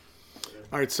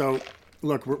 All right, so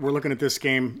look, we're looking at this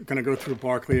game. Going to go through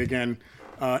Barkley again.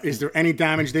 Is there any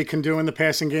damage they can do in the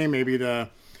passing game? Maybe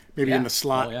in the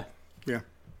slot. Oh, yeah. Yeah.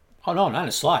 Oh no, not in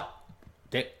the slot.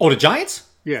 The Giants?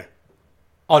 Yeah.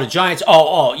 Oh, the Giants.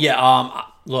 Oh, yeah.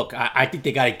 Look, I think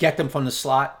they got to get them from the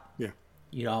slot. Yeah.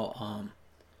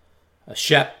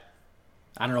 Shep.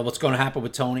 I don't know what's going to happen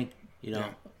with Tony. He's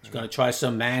going to try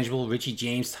some manageable Richie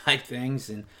James type things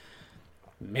and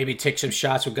maybe take some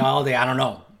shots with Galladay. I don't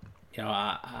know.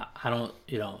 I don't.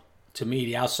 To me,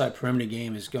 the outside perimeter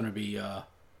game is going to be. I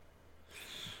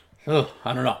don't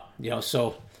know.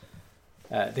 So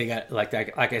they got like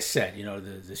I said.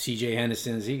 The C.J.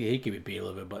 Hendersons. He could be beat a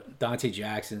little bit, but Dante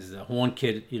Jackson's the Horn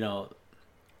kid. They're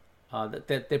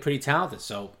pretty talented.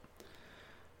 So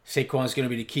Saquon's going to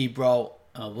be the key, bro.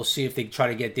 We'll see if they try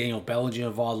to get Daniel Bellinger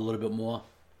involved a little bit more,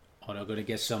 or they're going to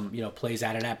get some plays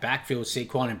out of that backfield with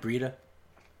Saquon and Breida,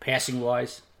 passing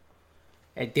wise.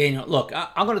 And Daniel, look,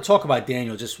 I'm going to talk about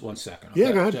Daniel just 1 second. Okay?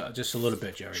 Yeah, go ahead. Just a little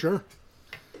bit, Jerry. Sure.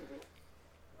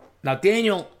 Now,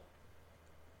 Daniel,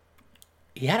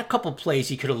 he had a couple plays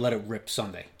he could have let it rip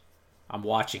Sunday. I'm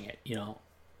watching it, He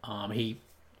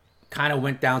kind of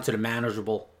went down to the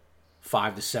manageable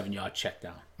 5 to 7 yard check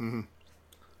down. Mm-hmm.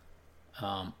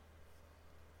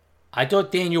 I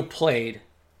thought Daniel played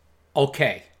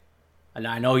okay. And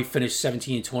I know he finished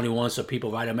 17-21, so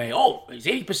people right away, he's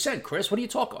 80%, Chris. What are you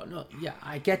talking about? No, yeah,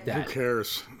 I get that. Who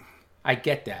cares? I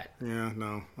get that. Yeah,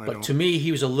 no, I but don't. To me,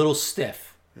 he was a little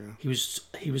stiff. Yeah.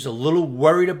 He was a little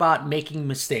worried about making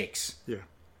mistakes. Yeah.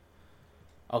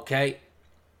 Okay?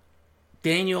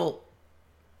 Daniel,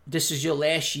 this is your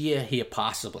last year here,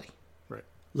 possibly. Right.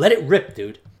 Let it rip,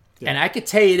 dude. Yeah. And I could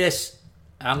tell you this.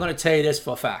 I'm going to tell you this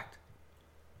for a fact.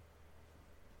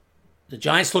 The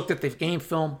Giants looked at the game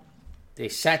film. They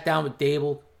sat down with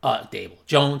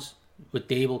Jones, with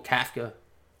Dable, Kafka,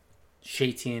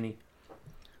 Shea Tierney.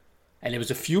 And there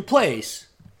was a few plays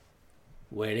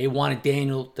where they wanted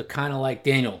Daniel to kind of like,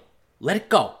 Daniel, let it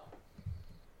go.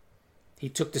 He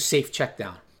took the safe check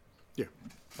down. Yeah.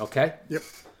 Okay? Yep.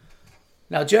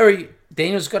 Now, Jerry,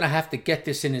 Daniel's going to have to get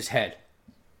this in his head.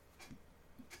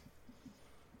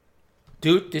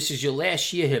 Dude, this is your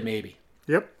last year here, maybe.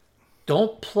 Yep.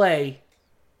 Don't play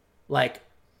like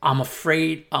I'm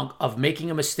afraid of making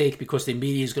a mistake because the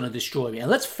media is going to destroy me. And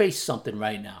let's face something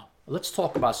right now. Let's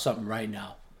talk about something right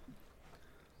now.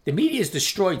 The media has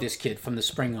destroyed this kid from the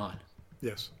spring on.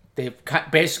 Yes. They've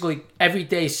basically every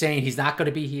day saying he's not going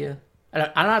to be here.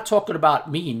 And I'm not talking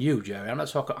about me and you, Jerry. I'm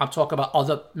talking about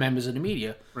other members of the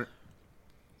media. Right.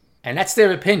 And that's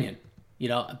their opinion.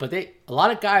 But a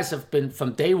lot of guys have been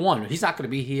from day one. He's not going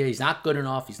to be here. He's not good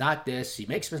enough. He's not this. He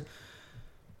makes.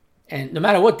 And no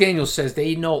matter what Daniel says,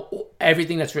 they know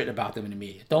everything that's written about them in the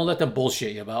media. Don't let them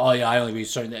bullshit you about. I only read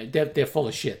certain. They're full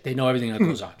of shit. They know everything that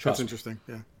goes on. Trust That's interesting.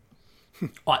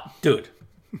 Yeah. Dude,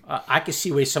 I can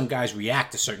see where some guys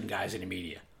react to certain guys in the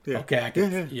media. Yeah.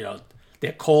 Okay,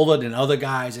 they're colder than other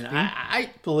guys, and I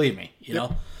believe me.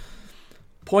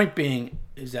 Point being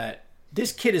is that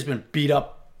this kid has been beat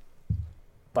up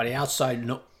by the outside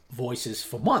voices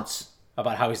for months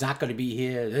about how he's not going to be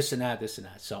here, this and that.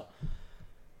 So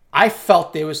I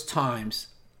felt there was times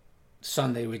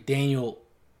Sunday where Daniel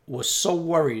was so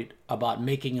worried about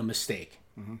making a mistake.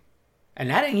 Mm-hmm. And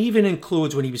that even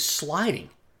includes when he was sliding.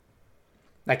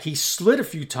 Like he slid a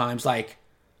few times like,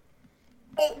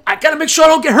 I got to make sure I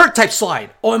don't get hurt type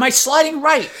slide. Or am I sliding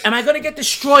right? Am I going to get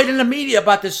destroyed in the media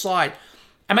about this slide?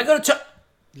 Am I going to...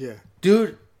 Yeah.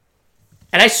 Dude...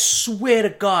 And I swear to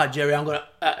God, Jerry, I'm going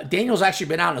to... Daniel's actually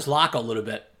been out in his locker a little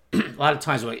bit. A lot of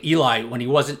times with Eli, when he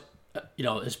wasn't,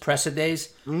 his presser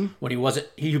days, when he wasn't,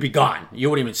 he would be gone. You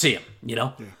wouldn't even see him,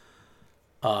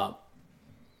 Yeah.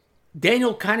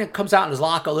 Daniel kind of comes out in his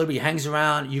locker a little bit. He hangs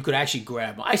around. You could actually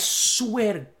grab him. I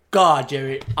swear to God,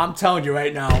 Jerry, I'm telling you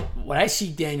right now, when I see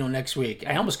Daniel next week,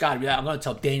 I almost got to be I'm going to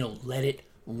tell Daniel, let it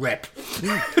rip.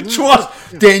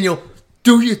 Trust Daniel.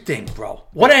 Do your thing, bro.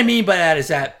 What I mean by that is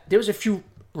that there was a few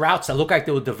routes that looked like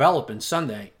they were developing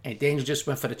Sunday, and Daniel just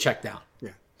went for the check down.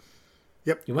 Yeah.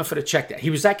 Yep. He went for the check down. He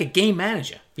was like a game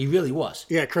manager. He really was.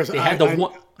 Yeah, Chris, They had the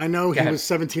one. I know he ahead. was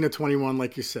 17 of 21,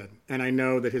 like you said, and I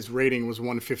know that his rating was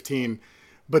 115.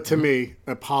 But to me,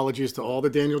 apologies to all the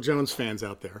Daniel Jones fans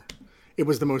out there, it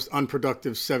was the most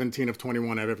unproductive 17 of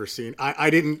 21 I've ever seen. I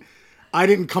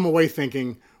didn't come away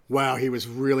thinking, wow, he was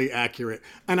really accurate.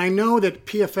 And I know that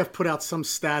PFF put out some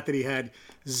stat that he had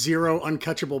 0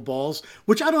 uncatchable balls,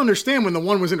 which I don't understand when the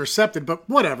one was intercepted, but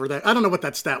whatever. I don't know what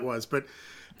that stat was, but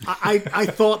I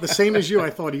thought the same as you. I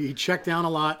thought he checked down a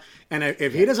lot. And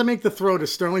if he doesn't make the throw to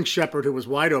Sterling Shepard, who was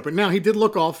wide open, now he did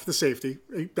look off the safety.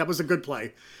 That was a good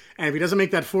play. And if he doesn't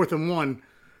make that 4th and 1,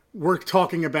 we're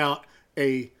talking about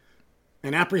an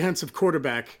apprehensive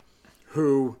quarterback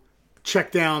who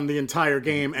checked down the entire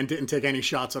game and didn't take any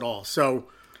shots at all. So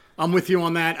I'm with you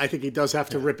on that. I think he does have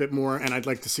to rip it more, and I'd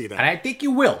like to see that. And I think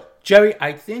you will. Jerry,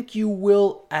 I think you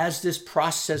will as this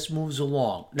process moves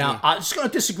along. Now, I'm just going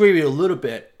to disagree with you a little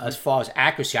bit as far as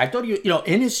accuracy. I thought,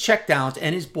 in his checkdowns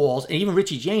and his balls, and even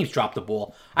Richie James dropped the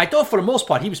ball, I thought for the most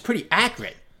part he was pretty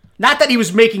accurate. Not that he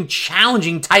was making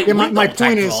challenging tight my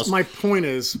point throws. My point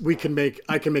is I can make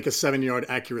a 7-yard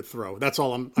accurate throw. That's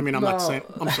all I'm not saying.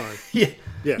 I'm sorry.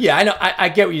 Yeah, I know. I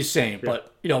get what you're saying,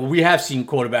 but we have seen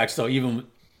quarterbacks though, even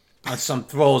on some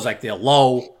throws like they're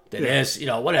low,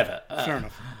 whatever. Fair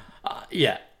enough.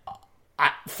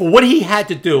 For what he had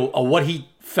to do or what he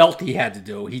felt he had to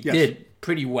do, he did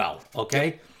pretty well.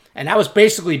 Okay, and that was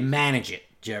basically manage it,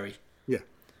 Jerry. Yeah.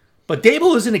 But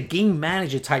Dable isn't a game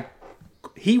manager type.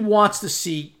 He wants to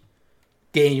see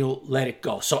Daniel let it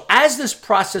go. So as this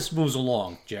process moves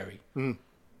along, Jerry,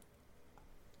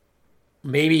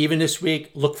 maybe even this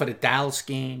week, look for the Dallas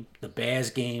game, the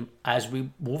Bears game. As we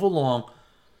move along,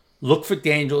 look for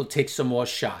Daniel to take some more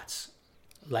shots.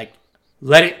 Like,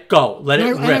 let it go. Let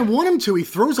it rip. And I want him to. He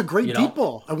throws a great deep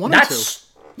ball. I want him to.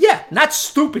 Yeah, not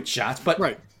stupid shots, but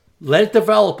let it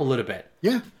develop a little bit.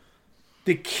 Yeah.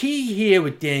 The key here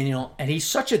with Daniel, and he's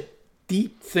such a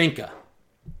deep thinker.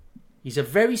 He's a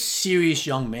very serious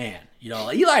young man.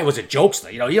 Eli was a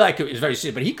jokester. Eli was very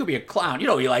serious, but he could be a clown.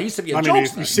 Eli used to be a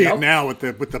jokester. You see it now with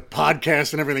the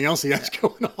podcast and everything else he has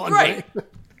going on. Right.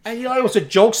 And Eli was a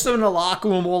jokester in the locker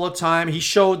room all the time. He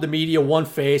showed the media one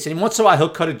face, and once in a while he'll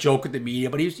cut a joke at the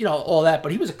media, but he's, all that.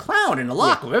 But he was a clown in the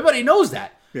locker room. Everybody knows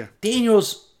that. Yeah.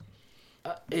 Daniel's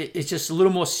it's just a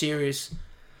little more serious.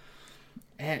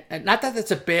 And not that that's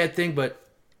a bad thing, but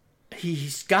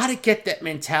he's got to get that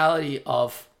mentality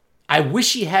of, I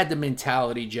wish he had the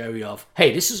mentality, Jerry, of,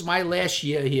 hey, this is my last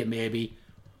year here, maybe.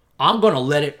 I'm going to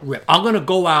let it rip. I'm going to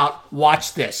go out,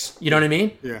 watch this. You know what I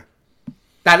mean? Yeah.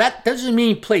 Now, that doesn't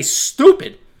mean play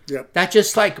stupid. Yep. That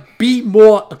just, be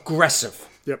more aggressive.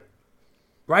 Yep.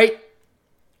 Right?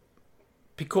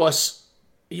 Because,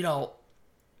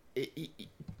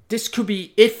 this could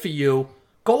be it for you.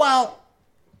 Go out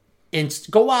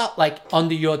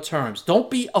under your terms.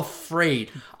 Don't be afraid.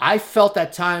 I felt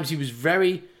at times he was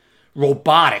very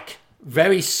robotic,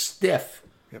 very stiff.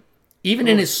 Yep. Even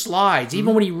in his slides,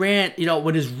 even when he ran,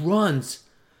 with his runs,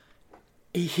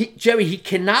 Jerry, he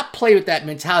cannot play with that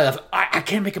mentality of, I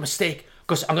can't make a mistake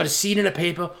because I'm going to see it in the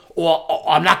paper or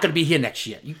I'm not going to be here next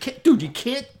year. You can't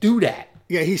do that.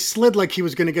 Yeah, he slid like he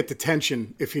was going to get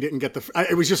detention if he didn't get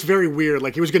it was just very weird,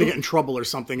 like he was going to get in trouble or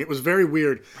something. It was very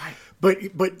weird. Right.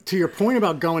 But to your point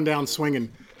about going down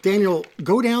swinging, Daniel,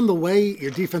 go down the way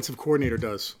your defensive coordinator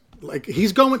does. Like,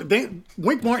 he's going,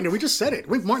 Wink Martindale, we just said it.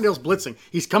 Wink Martindale's blitzing.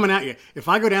 He's coming at you. If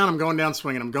I go down, I'm going down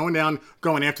swinging. I'm going down,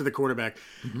 going after the quarterback.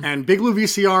 Mm-hmm. And Big Lou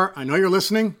VCR, I know you're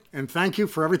listening, and thank you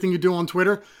for everything you do on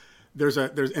Twitter. There's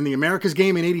in the Americas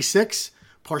game in '86,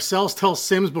 Parcells tells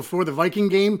Sims before the Viking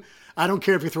game, I don't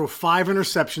care if you throw 5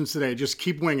 interceptions today, just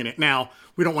keep winging it. Now,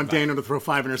 we don't want Daniel to throw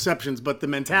 5 interceptions, but the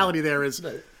mentality there is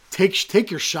take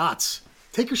your shots.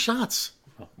 Take your shots.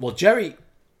 Well, Jerry,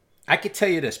 I could tell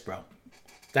you this, bro.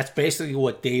 That's basically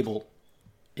what Dable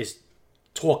is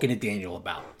talking to Daniel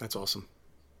about. That's awesome.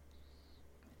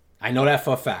 I know that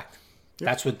for a fact. Yep.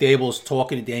 That's what Dable's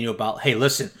talking to Daniel about. Hey,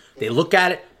 listen, they look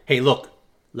at it. Hey, look,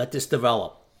 let this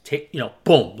develop.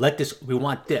 Boom, let this, we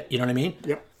want this. You know what I mean?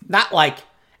 Yep. Not like,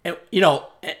 and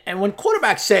when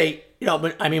quarterbacks say,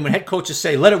 when head coaches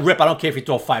say, let it rip, I don't care if you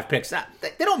throw 5 picks.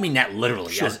 They don't mean that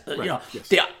literally. Sure,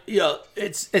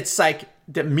 yes. It's like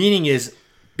the meaning is,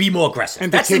 be more aggressive.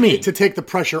 And that's the meaning. To take the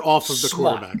pressure off of the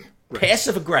smart. quarterback. Right.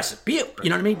 Passive aggressive. You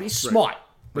know what I mean? Be smart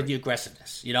with the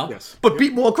aggressiveness, Yes. But be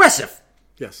more aggressive.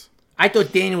 Yes. I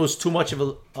thought Daniel was too much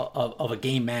of a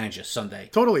game manager Sunday.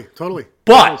 Totally.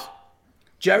 But,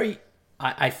 Jerry,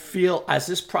 I feel as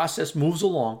this process moves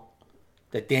along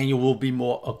that Daniel will be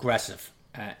more aggressive.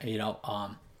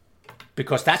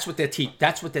 Because that's what they're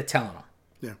telling him.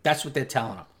 Yeah. That's what they're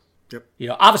telling him. Yep. You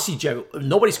know, obviously, Jerry,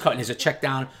 nobody's cutting. There's a check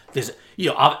down. There's,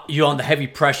 you're on the heavy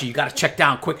pressure. You got to check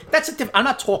down quick. That's a different. I'm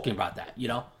not talking about that, you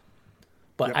know.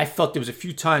 But I felt there was a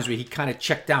few times where he kind of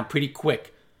checked down pretty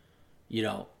quick, you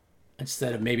know,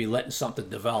 instead of maybe letting something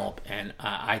develop. And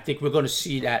I think we're going to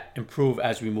see that improve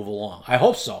as we move along. I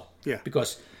hope so. Yeah.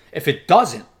 Because if it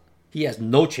doesn't, he has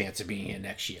no chance of being here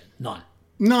next year. None.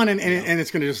 None, and it's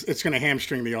gonna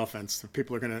hamstring the offense.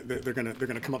 People are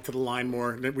gonna come up to the line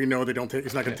more. We know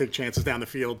he's not gonna take chances down the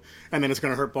field, and then it's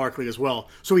gonna hurt Barkley as well.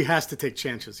 So he has to take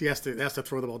chances. He has to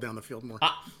throw the ball down the field more.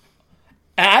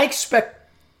 I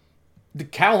expect the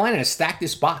Carolina to stack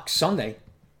this box Sunday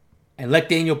and let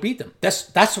Daniel beat them. That's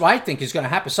what I think is gonna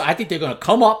happen. So I think they're gonna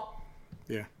come up.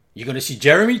 Yeah, you're gonna see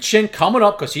Jeremy Chin coming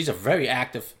up because he's a very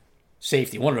active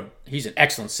safety. He's an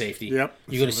excellent safety. Yep.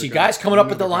 You're going to see guys coming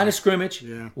up at the line of scrimmage.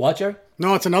 Yeah. What, Jerry?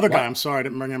 No, it's another guy. I'm sorry, I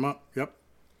didn't bring him up. Yep.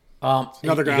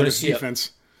 Another guy on the defense.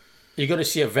 You're going to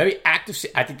see a very active.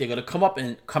 I think they're going to come up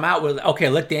and come out with, okay,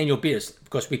 let Daniel beat us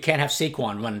because we can't have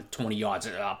Saquon run 20 yards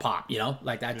a pop, you know,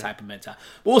 like that type of mentality.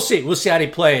 But we'll see. We'll see how they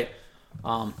play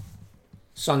it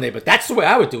Sunday. But that's the way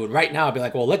I would do it right now. I'd be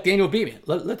like, well, let Daniel beat me.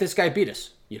 Let this guy beat us,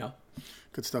 you know.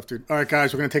 Good stuff, dude. All right,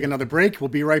 guys, we're going to take another break. We'll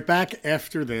be right back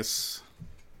after this.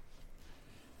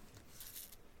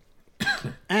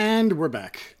 And we're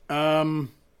back. You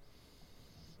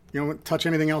want to touch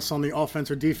anything else on the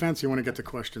offense or defense? You want to get to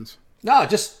questions? No,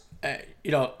 just,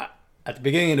 you know, at the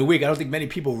beginning of the week, I don't think many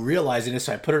people realize this.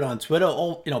 So I put it on Twitter.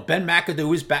 Oh, you know, Ben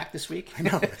McAdoo is back this week. I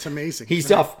know. It's amazing. He's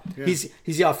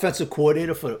the offensive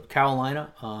coordinator for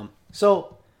Carolina.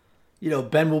 So, you know,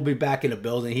 Ben will be back in the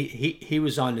building. He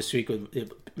was on this week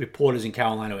with reporters in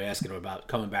Carolina were asking him about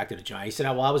coming back to the Giants. He said,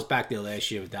 well, I was back there last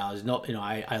year with Dallas. No, you know,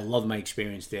 I love my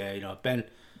experience there. You know, Ben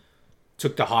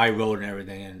took the high road and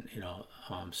everything, and you know,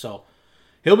 so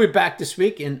he'll be back this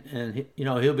week, and you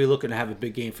know, he'll be looking to have a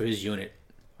big game for his unit,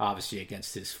 obviously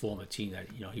against his former team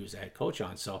that, you know, he was the head coach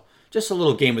on. So just a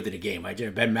little game within a game. Right?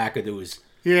 Ben McAdoo is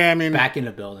back in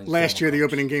the building. Last year, the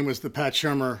opening game was the Pat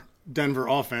Shurmur Denver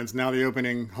offense. Now the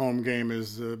opening home game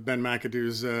is Ben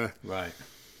McAdoo's. Right.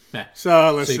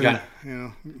 So listen, you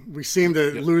know, we seem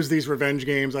to lose these revenge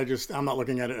games. I'm not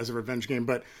looking at it as a revenge game,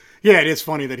 but yeah, it is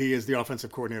funny that he is the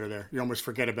offensive coordinator there. You almost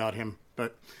forget about him,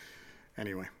 but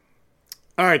anyway.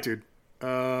 All right, dude.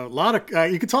 A lot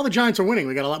of you can tell the Giants are winning.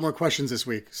 We got a lot more questions this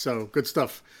week, so good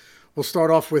stuff. We'll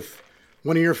start off with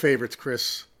one of your favorites,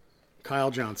 Chris,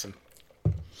 Kyle Johnson.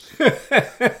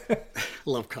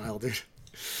 Love Kyle, dude.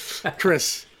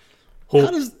 Chris.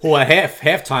 Who at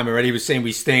halftime already was saying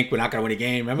we stink, we're not going to win a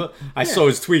game. Remember? I saw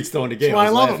his tweets during the game. That's why I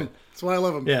love him. That's why I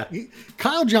love him. Yeah.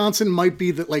 Kyle Johnson might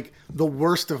be the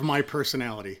worst of my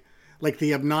personality. Like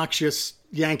the obnoxious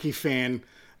Yankee fan,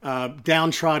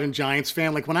 downtrodden Giants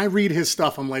fan. Like when I read his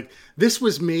stuff, I'm like, this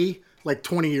was me like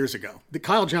 20 years ago. The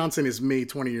Kyle Johnson is me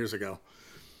 20 years ago.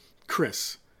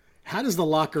 Chris, how does the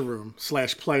locker room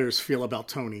 / players feel about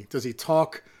Tony? Does he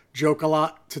talk, joke a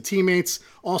lot to teammates?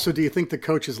 Also, do you think the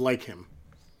coaches like him?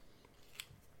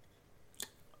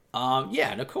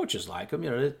 Yeah, the coaches like him. You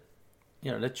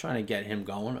know, they're trying to get him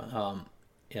going.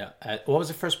 Yeah. What was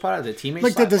the first part of the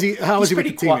teammates? Like, how is he with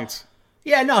the teammates?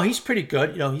 Yeah, no, he's pretty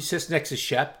good. You know, he sits next to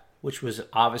Shep, which was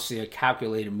obviously a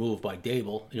calculated move by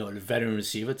Dable. You know, the veteran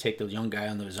receiver, take the young guy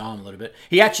under his arm a little bit.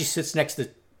 He actually sits next to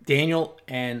Daniel,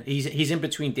 and he's in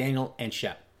between Daniel and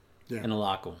Shep in the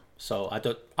locker room. So I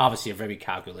thought, obviously, a very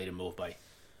calculated move by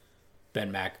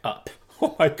Ben Mack.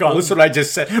 Oh my God! Listen what I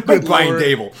just said by Brian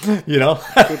Dable. You know,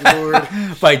 good Lord,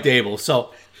 by Dable.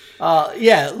 So,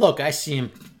 yeah. Look, I see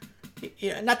him.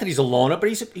 Not that he's a loner, but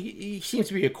he seems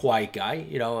to be a quiet guy.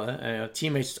 You know,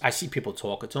 teammates. I see people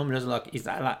talking to him. He doesn't look. He's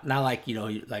not like, you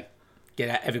know, like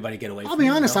everybody get away. I'll be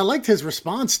honest. I liked his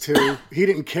response to he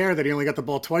didn't care that he only got the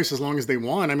ball twice as long as they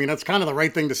won. I mean, that's kind of the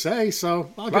right thing to say.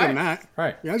 So I'll give him that.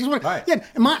 Right. Yeah. I just want. Right. Yeah.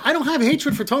 I don't have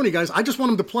hatred for Tony, guys. I just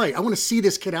want him to play. I want to see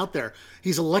this kid out there.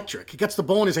 He's electric. He gets the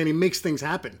ball in his hand. He makes things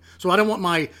happen. So I don't want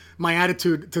my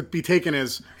attitude to be taken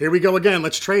as here we go again.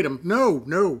 Let's trade him.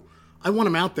 No. I want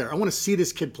him out there. I want to see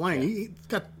this kid playing. He's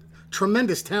got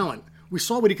tremendous talent. We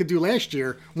saw what he could do last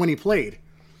year when he played.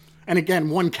 And again,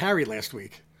 one carry last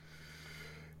week.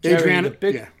 Jerry, Adriana,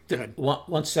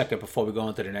 one second before we go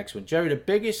on to the next one. Jerry, the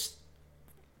biggest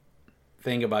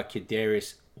thing about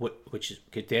Kadarius, which is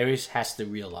Kadarius has to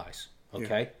realize,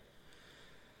 okay?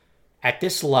 Yeah. At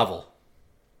this level,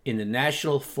 in the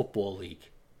National Football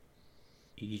League,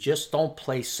 you just don't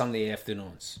play Sunday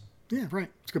afternoons. Yeah, right.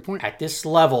 That's a good point. At this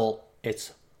level,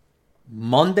 it's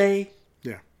Monday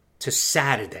to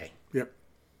Saturday. Yep.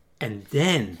 And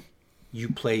then you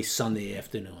play Sunday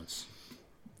afternoons.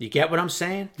 You get what I'm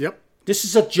saying? Yep. This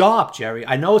is a job, Jerry.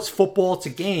 I know it's football, it's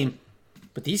a game,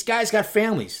 But these guys got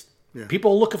families. Yeah.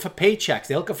 People are looking for paychecks.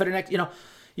 They're looking for the next,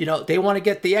 they want to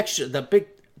get the extra, the big.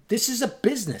 This is a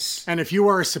business. And if you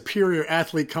are a superior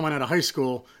athlete coming out of high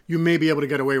school, you may be able to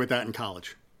get away with that in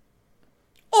college.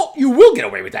 Oh, you will get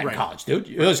away with that in college, dude.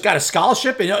 It's got a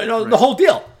scholarship and the whole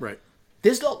deal. Right.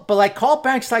 But like Carl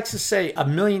Banks likes to say a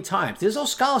million times, there's no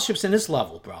scholarships in this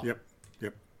level, bro. Yep.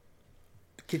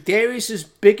 Kadarius's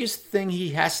biggest thing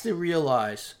he has to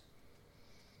realize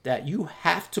that you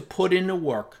have to put in the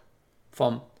work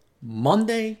from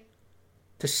Monday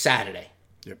to Saturday.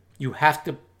 Yep. You have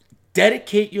to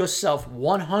dedicate yourself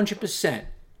 100%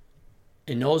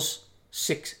 in those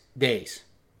 6 days.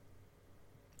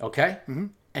 Okay? Mm-hmm.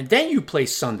 And then you play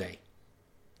Sunday.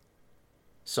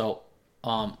 So,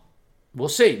 we'll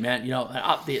see, man.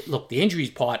 The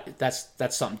injuries part, that's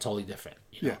something totally different.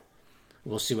 Yeah.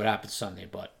 We'll see what happens Sunday.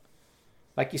 But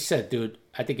like you said, dude,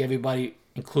 I think everybody,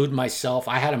 including myself,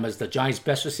 I had him as the Giants'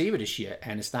 best receiver this year,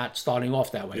 and it's not starting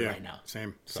off that way right now.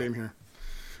 Same here.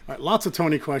 All right, lots of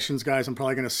Tony questions, guys. I'm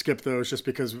probably going to skip those just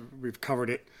because we've covered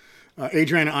it.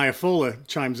 Adriana Iafola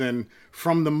chimes in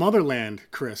from the motherland,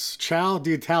 Chris. Ciao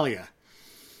d'Italia.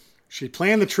 She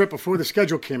planned the trip before the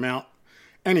schedule came out.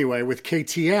 Anyway, with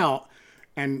KT out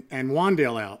and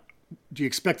Wandale out, do you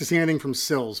expect to see anything from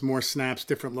Sills? More snaps,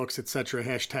 different looks, etc.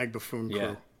 # Buffoon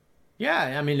Crew.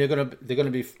 Yeah. I mean, they're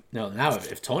gonna be now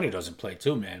if Tony doesn't play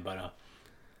too, man. But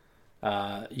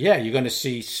you're gonna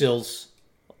see Sills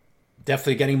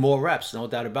definitely getting more reps, no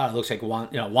doubt about it. It looks like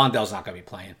Wandale's not gonna be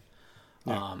playing,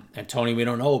 and Tony we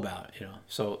don't know about.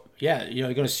 So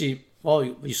you're gonna see. Well,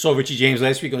 you saw Richie James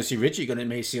last week. You're gonna see Richie. You're gonna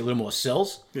maybe see a little more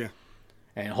Sills. Yeah,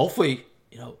 and hopefully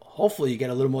you get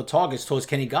a little more targets towards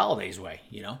Kenny Galladay's way.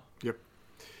 Yep.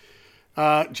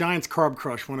 Giants Carb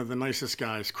Crush, one of the nicest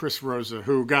guys, Chris Rosa,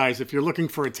 who, guys, if you're looking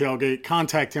for a tailgate,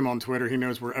 contact him on Twitter. He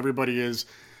knows where everybody is,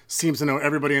 seems to know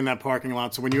everybody in that parking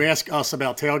lot. So when you ask us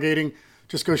about tailgating,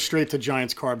 just go straight to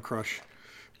Giants Carb Crush.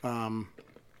 And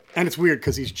it's weird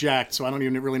because he's jacked, so I don't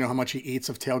even really know how much he eats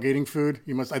of tailgating food.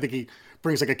 I think he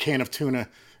brings like a can of tuna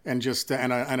and just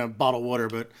and a bottle of water,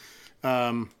 but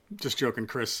just joking,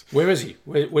 Chris. Where is he?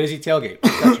 Where does he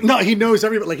tailgate? No, he knows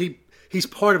everybody. Like he's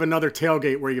part of another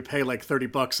tailgate where you pay like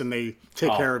 $30 and they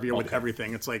take care of you with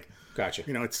everything. It's like, gotcha.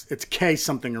 It's K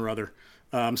something or other.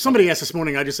 Somebody asked this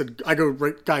morning. I just said,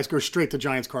 guys, go straight to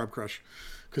Giants Carb Crush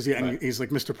because he's like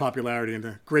Mr. Popularity and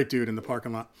a great dude in the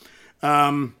parking lot.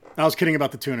 I was kidding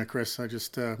about the tuna, Chris. I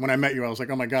just when I met you, I was like,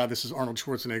 oh my God, this is Arnold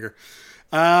Schwarzenegger.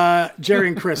 Jerry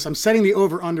and Chris, I'm setting the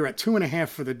over-under at 2.5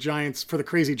 for the Giants, for the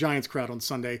crazy Giants crowd on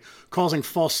Sunday, causing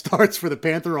false starts for the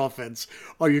Panther offense.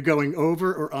 Are you going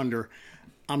over or under?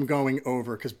 I'm going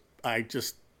over because I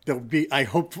think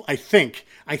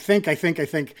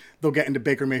they'll get into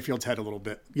Baker Mayfield's head a little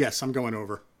bit. Yes, I'm going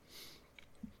over.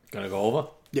 Gonna go over?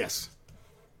 Yes.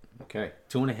 Okay.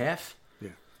 2.5? Yeah.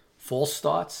 False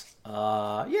starts?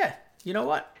 Yeah. You know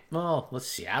what? Well,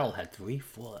 Seattle had 3,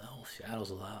 4. Oh, Seattle's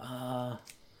a lot.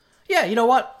 Yeah, you know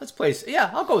what? Let's play.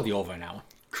 Yeah, I'll go with the over on that one.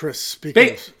 Chris,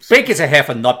 speaking Baker's a half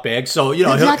a nutbag, so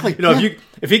exactly.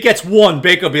 If he gets 1,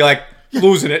 Baker will be like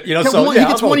losing it. He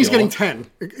gets 1, he's getting 10.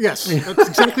 Yes, that's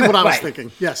exactly what I was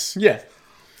thinking. Yes. Yeah.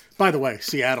 By the way,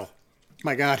 Seattle,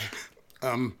 my God,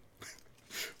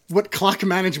 what clock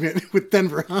management with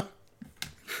Denver, huh?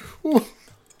 Ooh.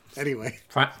 Anyway.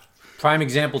 Prime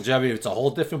example, Jerry. It's a whole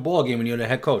different ballgame when you're the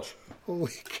head coach.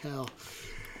 Holy cow.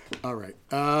 All right.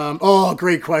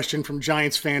 Great question from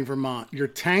Giants fan Vermont. Your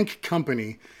tank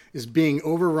company is being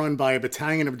overrun by a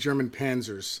battalion of German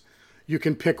panzers. You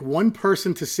can pick one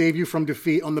person to save you from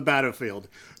defeat on the battlefield.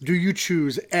 Do you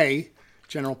choose A,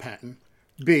 General Patton,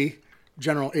 B,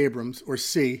 General Abrams, or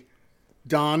C,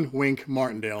 Don Wink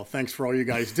Martindale? Thanks for all you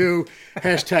guys do.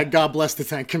 # God bless the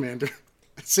tank commander.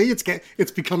 See,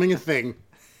 it's becoming a thing.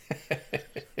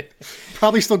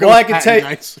 Probably still going. Well, I can tell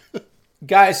you,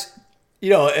 guys.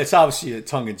 It's obviously a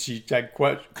tongue-in-cheek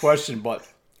question, but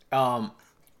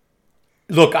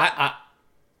look,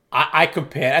 I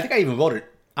compared. I think I even wrote it.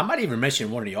 I might even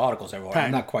mention one of the articles I wrote.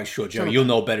 I'm not quite sure, Jerry. You'll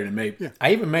know better than me. Yeah.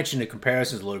 I even mentioned the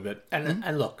comparisons a little bit,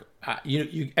 and look,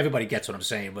 everybody gets what I'm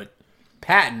saying, but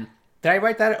Patton. Did I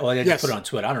write that? Or did I just put it on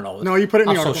Twitter? I don't know. No, you put it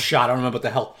in the article. I'm so shot. I don't remember what the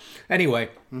hell. Anyway.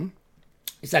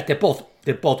 Is that they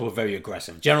both were very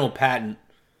aggressive. General Patton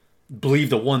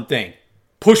believed the one thing: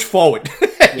 push forward.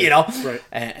 Right.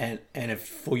 And if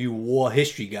for you war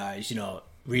history guys,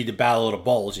 read the Battle of the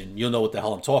Bulge, and you'll know what the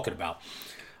hell I'm talking about.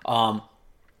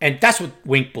 And that's what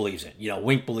Wink believes in.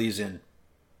 Wink believes in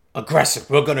aggressive.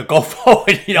 We're gonna go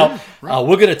forward. Right.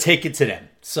 We're gonna take it to them.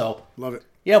 So love it.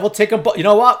 Yeah, we'll take them. You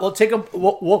know what? We'll take them.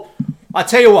 I'll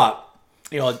tell you what.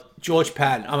 George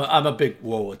Patton. I'm a big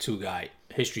World War II guy.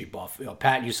 history buff.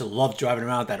 Pat used to love driving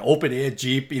around with that open air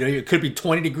Jeep. It could be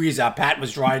 20 degrees out. Pat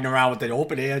was driving around with that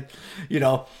open air.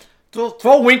 Throw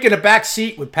a Wink in the back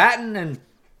seat with Patton and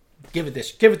give it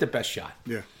the best shot.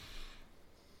 Yeah.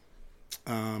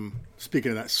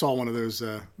 Speaking of that, saw one of those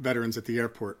veterans at the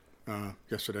airport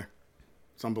yesterday.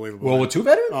 It's unbelievable. World War II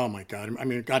veteran? Oh my God! I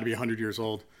mean, it got to be 100 years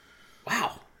old.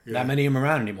 Wow. Yeah. Not many of them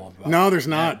around anymore. Bro. No, there's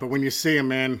not. Yeah. But when you see him,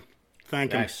 man,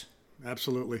 thank him. Nice.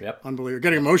 Absolutely. Yep. Unbelievable.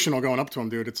 Getting emotional going up to him,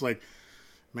 dude. It's like,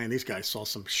 man, these guys saw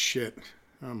some shit.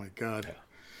 Oh my God. Yeah.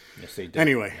 Yes, they did.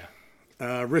 Anyway,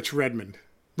 Rich Redmond.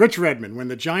 Rich Redmond. When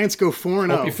the Giants go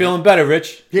 4-0. Hope you're feeling better,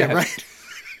 Rich. Yeah, right.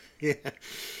 Yeah.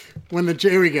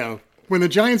 Here we go. When the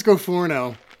Giants go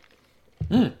 4-0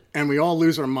 and we all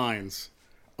lose our minds,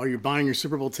 are you buying your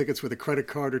Super Bowl tickets with a credit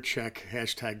card or check?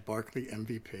 # Barkley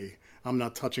MVP. I'm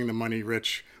not touching the money,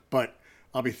 Rich, but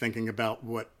I'll be thinking about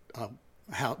what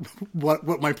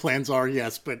my plans are.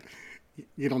 Yes, but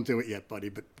you don't do it yet, buddy.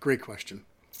 But great question.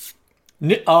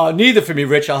 Neither for me,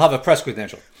 Rich. I'll have a press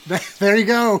credential. There you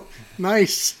go.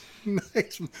 Nice.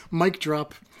 Mic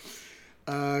drop.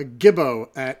 Gibbo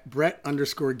at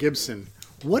Brett_Gibson.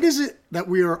 What is it that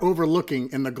we are overlooking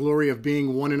in the glory of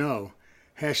being 1-0?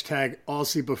 #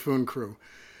 Aussie Buffoon Crew.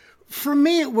 For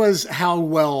me, it was how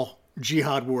well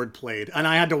Jihad Ward played, and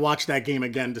I had to watch that game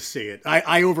again to see it.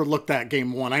 I overlooked that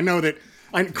game one. I know that,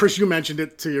 Chris, you mentioned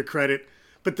it to your credit,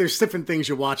 but there's different things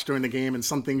you watch during the game and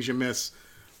some things you miss.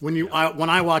 When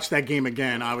I watched that game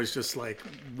again, I was just like,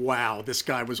 wow, this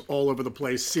guy was all over the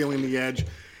place, sealing the edge.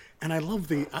 And I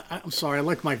love I'm sorry, I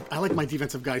like my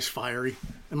defensive guys fiery,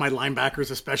 and my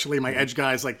linebackers especially, my edge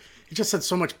guys. Like, he just had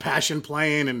so much passion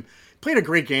playing and played a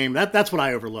great game. That's what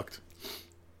I overlooked.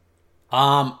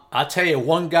 I'll tell you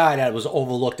one guy that was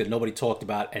overlooked that nobody talked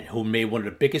about and who made one of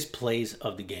the biggest plays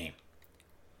of the game.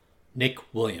 Nick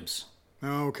Williams.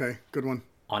 Oh, okay. Good one.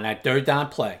 On that third down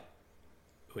play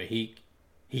where he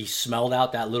smelled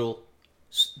out that little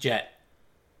jet,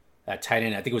 that tight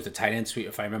end, I think it was the tight end sweep,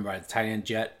 if I remember right, the tight end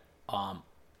jet, and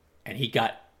he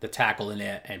got the tackle in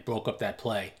there and broke up that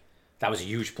play. That was a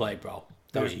huge play, bro.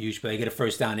 That was a huge play. Get a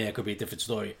first down there, it could be a different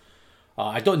story.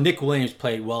 I thought Nick Williams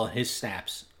played well in his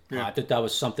snaps. Yeah. I thought that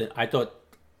was something. I thought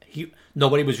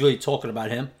nobody was really talking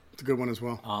about him. It's a good one as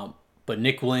well. But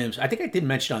Nick Williams, I think I did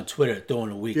mention on Twitter during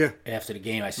the week after the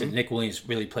game. I said Nick Williams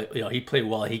really played. He played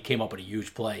well. He came up with a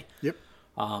huge play. Yep.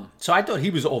 So I thought he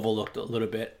was overlooked a little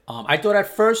bit. I thought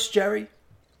at first, Jerry,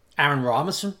 Aaron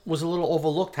Robinson was a little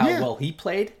overlooked. How well he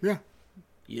played. Yeah.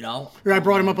 Yeah, I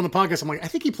brought him up on the podcast. I'm like, I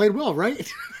think he played well,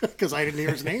 right? Because I didn't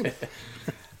hear his name.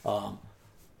 I'm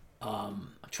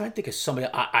trying to think of somebody.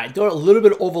 I thought a little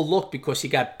bit overlooked because he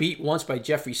got beat once by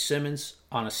Jeffrey Simmons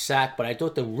on a sack, but I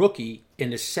thought the rookie in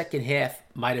the second half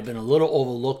might have been a little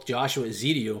overlooked, Joshua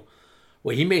Ezekiel,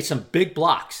 where he made some big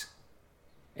blocks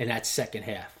in that second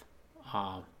half.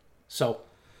 So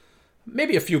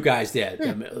maybe a few guys there.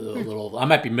 Yeah. A little. I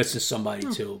might be missing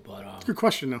somebody too, but good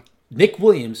question though. Nick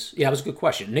Williams, yeah, it was a good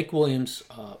question. Nick Williams,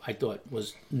 I thought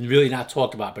was really not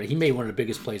talked about, but he made one of the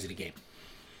biggest plays of the game.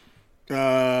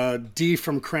 D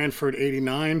from Cranford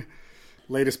 89.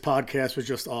 Latest podcast was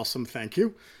just awesome. Thank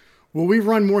you. Will we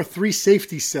run more 3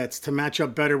 safety sets to match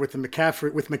up better with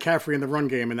McCaffrey in the run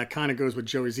game? And that kind of goes with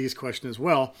Joey Z's question as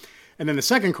well. And then the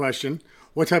second question,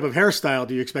 what type of hairstyle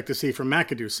do you expect to see from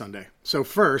McAdoo Sunday? So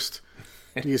first,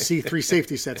 do you see 3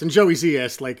 safety sets? And Joey Z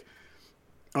asked,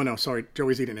 oh no, sorry,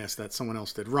 Joey Z didn't ask that. Someone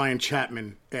else did. Ryan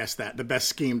Chapman asked that. The best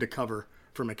scheme to cover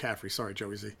for McCaffrey. Sorry,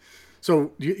 Joey Z.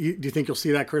 So do you think you'll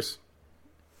see that, Chris?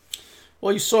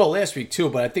 Well, you saw it last week too,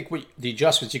 but I think what the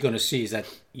adjustments you're going to see is that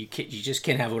you just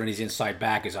can't have one of these inside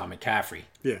backers on McCaffrey.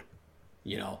 Yeah.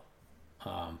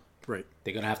 Right.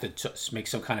 They're going to have to make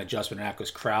some kind of adjustment now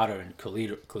because Crowder and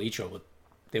Kalitro,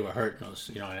 they were hurt.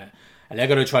 And they're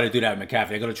going to try to do that with McCaffrey.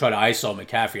 They're going to try to ISO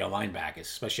McCaffrey on linebackers,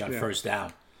 especially on first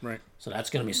down. Right. So that's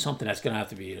going to be something that's going to have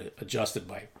to be adjusted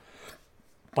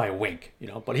by Wink.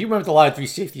 But he went with a lot of 3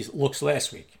 safeties looks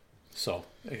last week, so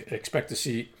I expect to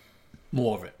see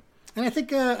more of it. And I think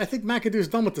McAdoo's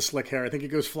done with the slick hair. I think he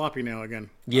goes floppy now again.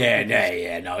 Yeah,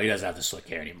 no, he doesn't have the slick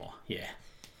hair anymore. Yeah,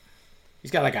 he's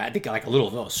got like a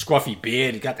little scruffy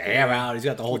beard. He's got the hair out. He's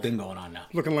got the whole thing going on now.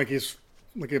 Looking like he's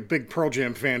like a big Pearl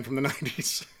Jam fan from the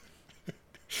 90s.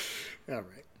 All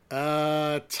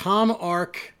right, Tom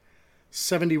Ark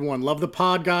 71. Love the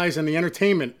pod, guys, and the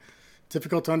entertainment.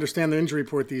 Difficult to understand the injury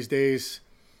report these days.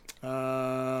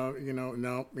 No, you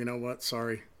know what?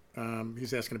 Sorry.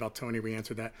 He's asking about Tony. We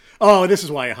answered that. Oh, this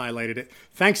is why I highlighted it.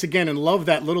 Thanks again, and love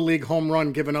that Little League home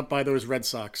run given up by those Red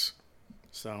Sox.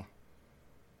 So,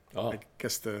 I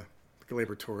guess the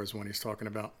Gleyber Torres one he's talking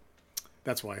about.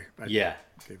 That's why. Yeah.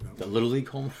 The Little League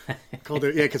home Called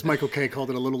it, because Michael Kay called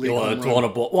it a Little League They home were throwing a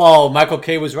run. ball. Well, Michael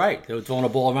Kay was right. They were throwing a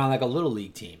ball around like a Little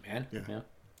League team, man. Yeah.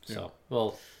 So,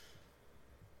 well,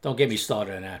 don't get me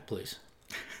started on that, please.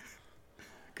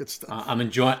 Good stuff. I'm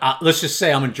enjoying. Let's just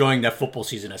say I'm enjoying that football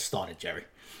season that started, Jerry.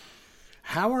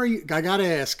 How are you? I got to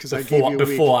ask, because I gave you a week.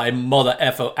 Before I mother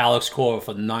F Alex Cora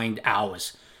for 9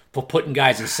 hours for putting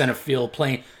guys in center field,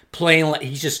 playing like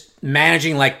he's just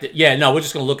managing like, we're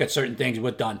just going to look at certain things.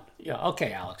 We're done. Yeah,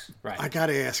 okay, Alex. Right. I got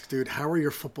to ask, dude, how are your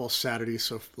football Saturdays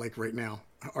so, like, right now?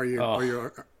 Are you all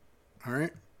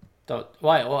right?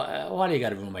 Why do you got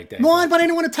to ruin my day? No, but I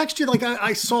didn't want to text you. Like,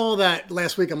 I saw that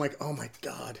last week. I'm like, oh, my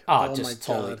God. Oh, just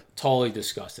totally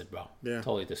disgusted, bro. Yeah.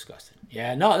 Totally disgusted.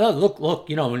 Yeah, no, look,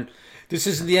 when this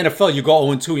isn't the NFL, you go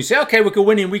 0-2, you say, okay, we can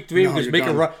win in week 3, we can make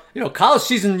a run. College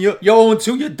season, you're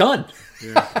 0-2, you're done.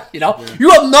 Yeah.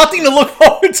 You have nothing to look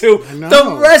forward to. know.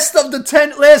 The rest of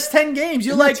the last 10 games,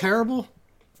 you're Isn't like, that terrible?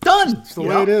 Done. It's the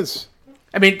way it is.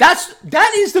 I mean,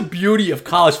 that is the beauty of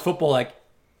college football. Like,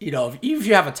 even if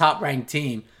you have a top-ranked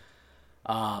team,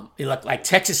 like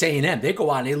Texas A&M, they go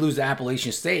out and they lose to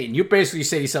Appalachian State, and you basically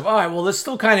say to yourself, all right, well, they're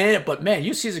still kind of in it, but man,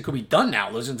 your season could be done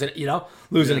now. Losing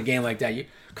a game like that.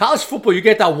 College football, you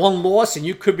get that one loss, and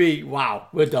you could be, wow,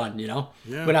 we're done.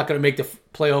 We're not going to make the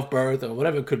playoff berth or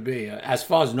whatever it could be. As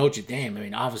far as Notre Dame, I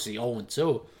mean, obviously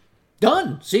 0-2,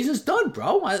 done. Season's done,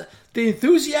 bro. The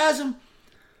enthusiasm,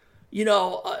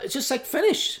 it's just like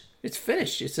finished. It's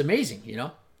finished. It's amazing,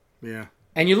 Yeah.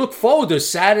 And you look forward to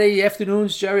Saturday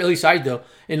afternoons, Jerry. At least I do.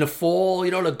 In the fall, the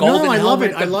golden I love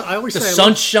helmet. it. I always the say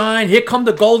sunshine. Here come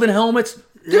the golden helmets.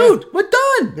 Dude, we're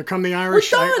done. Here come the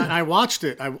Irish. We're done. I watched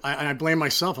it. I blame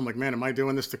myself. I'm like, man, am I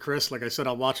doing this to Chris? Like I said,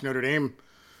 I'll watch Notre Dame.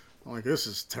 I'm like, this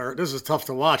is tough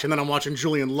to watch. And then I'm watching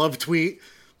Julian Love tweet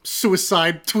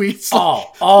suicide tweets.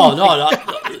 No.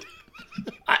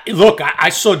 Look, I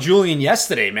saw Julian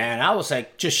yesterday, man. I was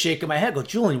like just shaking my head. Go,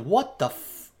 Julian, what the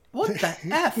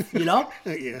F?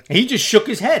 Yeah. He just shook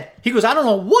his head. He goes, I don't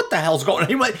know what the hell's going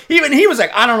on. Even he was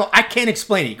like, I don't know. I can't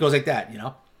explain it. He goes like that,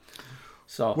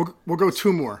 So We'll go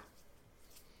 2 more.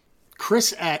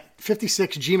 Chris at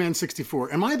 56, G-Man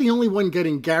 64. Am I the only one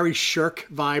getting Gary Shirk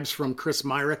vibes from Chris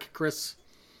Myrick, Chris?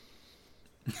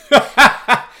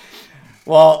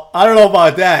 Well, I don't know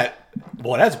about that.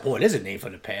 There's a name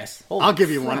from the past. Holy I'll give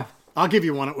you crap. one. I'll give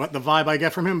you one. What the vibe I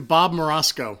get from him? Bob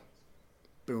Morosco.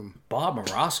 Boom. Bob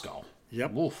Morosco.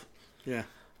 Yep. Oof. Yeah.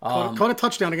 Caught a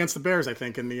touchdown against the Bears, I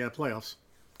think, in the playoffs.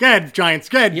 Go ahead, Giants.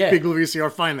 Go ahead, Big Blue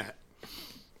VCR. Find that.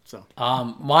 So.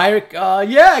 Myrick,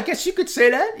 I guess you could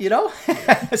say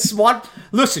that, Smart.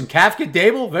 Listen, Kafka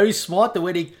Dable, very smart the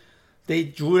way they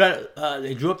drew that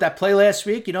they drew up that play last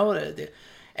week,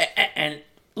 and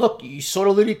look, you sort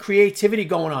of little creativity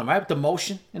going on, right? With the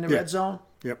motion in the red zone.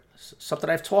 Yep. Something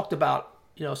I've talked about,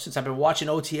 since I've been watching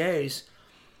OTAs.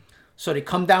 So they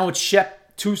come down with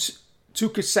Shep, two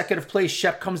consecutive plays.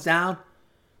 Shep comes down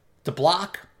to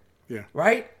block. Yeah.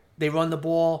 Right? They run the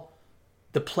ball.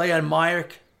 The play on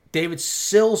Myrick. David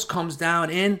Sills comes down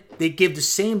in. They give the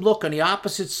same look on the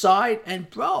opposite side. And,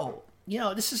 bro,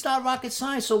 this is not rocket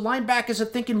science. So linebackers are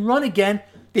thinking run again.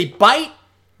 They bite.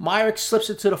 Myrick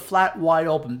slips it to the flat, wide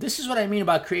open. This is what I mean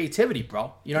about creativity,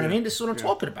 bro. You know what I mean? This is what I'm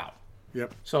talking about.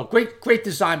 Yep. So great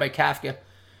design by Kafka.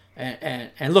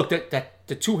 And look, the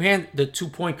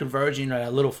 2-point conversion,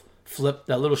 that little flip,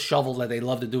 that little shovel that they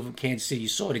love to do from Kansas City. You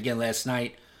saw it again last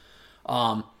night.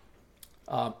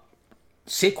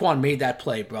 Saquon made that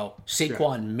play, bro.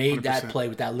 Saquon made that play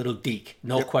with that little deke.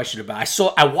 No question about it.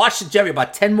 I watched it, Jerry,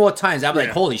 about 10 more times. I was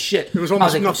like, holy shit. There was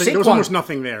almost nothing. There was almost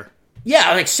nothing there.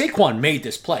 Yeah, like Saquon made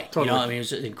this play. Totally. It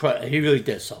was incredible. He really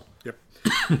did so.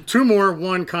 Yep. 2 more.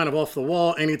 One kind of off the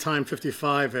wall. Anytime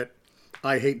 55 at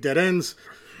I Hate Dead Ends.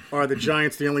 Are the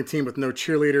Giants the only team with no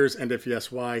cheerleaders? And if yes,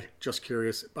 why? Just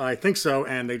curious. I think so,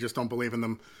 and they just don't believe in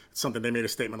them. It's something they made a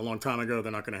statement a long time ago.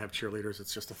 They're not going to have cheerleaders.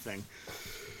 It's just a thing.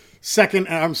 Second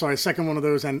one of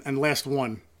those, and last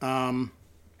one. Oh,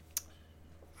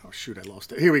 shoot, I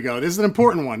lost it. Here we go. This is an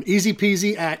important one. Easy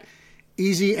Peasy at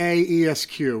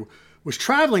EasyAESQ. Was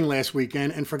traveling last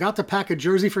weekend and forgot to pack a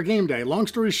jersey for game day. Long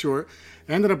story short,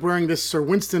 I ended up wearing this Sir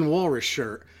Winston Walrus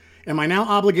shirt. Am I now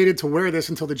obligated to wear this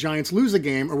until the Giants lose a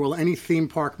game, or will any theme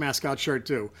park mascot shirt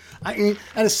do? I mean,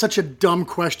 that is such a dumb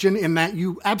question in that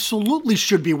you absolutely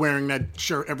should be wearing that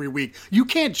shirt every week. You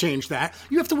can't change that.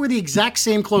 You have to wear the exact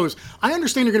same clothes. I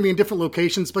understand you're going to be in different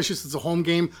locations, especially since it's a home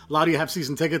game. A lot of you have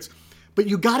season tickets. But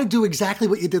you got to do exactly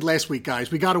what you did last week,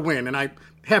 guys. We got to win. And I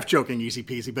half joking, easy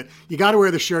peasy, but you got to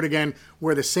wear the shirt again.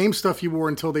 Wear the same stuff you wore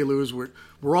until they lose. We're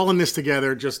all in this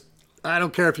together. Just, I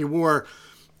don't care if you wore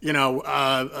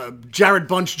Jared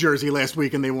Bunch jersey last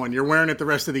week and they won. You're wearing it the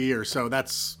rest of the year. So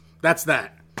that's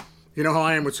that. You know how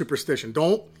I am with superstition.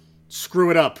 Don't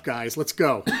screw it up, guys. Let's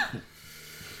go.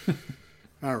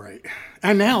 All right.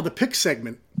 And now the pick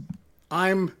segment.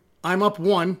 I'm up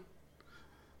 1.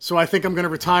 So I think I'm going to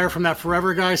retire from that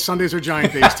forever, guys. Sundays are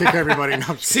Giant days. Take care, everybody.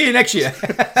 No, see you next year.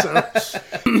 So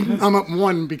I'm up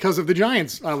 1 because of the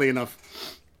Giants, oddly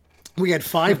enough. We had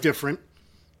 5 different.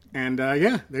 And,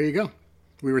 there you go.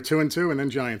 We were 2-2 and then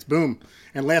Giants. Boom.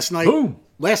 And last night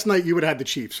you would have had the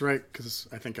Chiefs, right? Because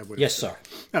I think I would have. Yes, sir.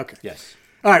 Okay. Yes.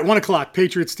 All right, 1 o'clock.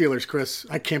 Patriots, Steelers, Chris.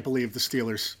 I can't believe the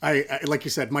Steelers. I like you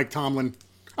said, Mike Tomlin.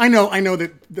 I know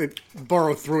that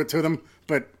Burrow threw it to them,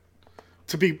 but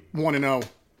to be 1-0,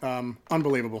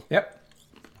 unbelievable. Yep.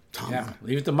 Tomlin. Yeah,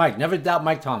 leave it to Mike. Never doubt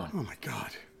Mike Tomlin. Oh, my God.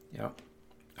 Yep.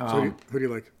 So who do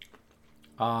you like?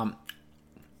 On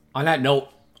that note,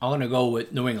 I'm going to go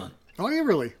with New England. Oh, yeah,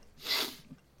 really?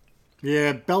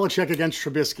 Yeah, Belichick against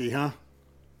Trubisky, huh?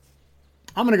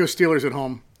 I'm going to go Steelers at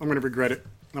home. I'm going to regret it.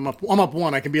 I'm up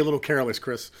 1. I can be a little careless,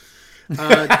 Chris. You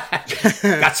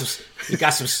got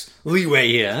some leeway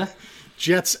here, huh?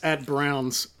 Jets at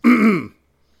Browns. I'm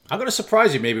going to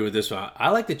surprise you maybe with this one. I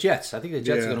like the Jets. I think the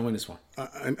Jets are going to win this one.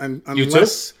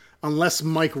 Unless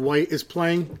Mike White is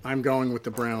playing, I'm going with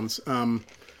the Browns.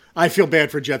 I feel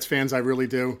bad for Jets fans. I really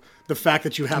do. The fact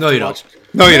that you have to watch.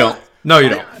 No, you don't. No, you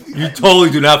don't. You totally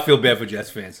do not feel bad for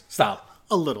Jets fans. Stop.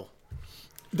 A little.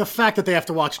 The fact that they have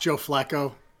to watch Joe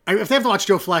Flacco. If they have to watch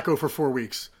Joe Flacco for 4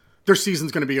 weeks, their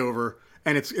season's going to be over.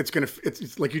 And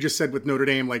it's like you just said with Notre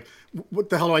Dame. Like, what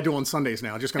the hell do I do on Sundays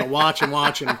now? Just going to watch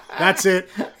and that's it.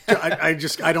 I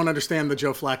don't understand the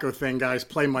Joe Flacco thing, guys.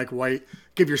 Play Mike White.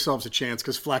 Give yourselves a chance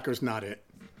because Flacco's not it.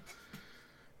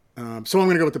 So I'm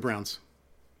going to go with the Browns.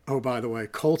 Oh, by the way,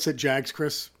 Colts at Jags,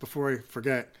 Chris. Before I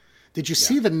forget, did you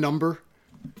see the number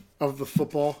of the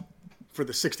football for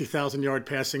the 60,000-yard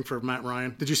passing for Matt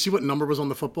Ryan? Did you see what number was on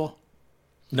the football?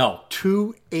 No.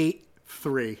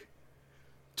 283.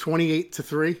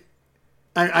 28-3.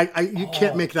 You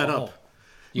can't make that up.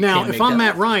 Now, if I'm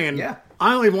Matt Ryan,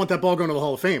 I don't even want that ball going to the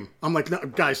Hall of Fame. I'm like, no,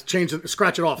 guys,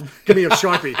 scratch it off. Give me a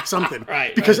Sharpie, something.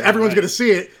 Because everyone's going to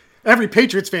see it. Every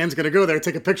Patriots fan's going to go there,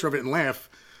 take a picture of it, and laugh.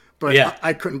 But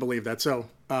I couldn't believe that. So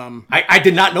I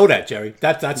did not know that, Jerry.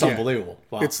 That's unbelievable.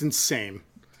 Wow. It's insane.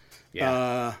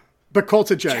 Yeah. But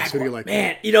Colts at Jags, who do you like?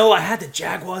 Man, I had the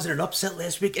Jaguars in an upset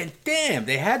last week, and damn,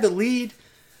 they had the lead.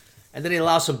 And then they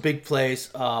allowed some big plays.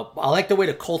 I like the way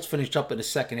the Colts finished up in the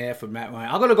second half with Matt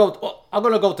Ryan. I'm gonna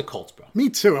go with the Colts, bro. Me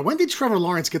too. When did Trevor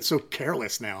Lawrence get so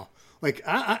careless now? Like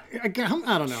I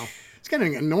don't know. It's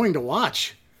getting annoying to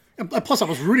watch. And plus, I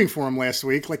was rooting for him last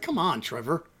week. Like, come on,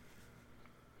 Trevor.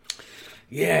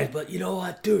 Yeah, but you know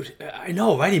what, dude? I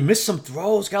know, right? He missed some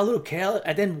throws, got a little careless,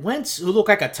 and then Wentz, who looked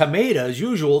like a tomato as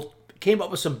usual, came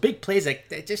up with some big plays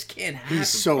that just can't happen. He's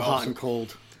so hot and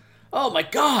cold. Oh my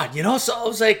God,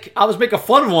 So I was making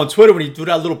fun of him on Twitter when he threw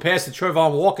that little pass to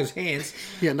Trevon Walker's hands.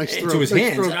 Yeah, nice throw. Into his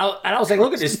hands. And I was like,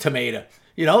 look at this tomato.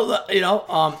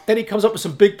 Then he comes up with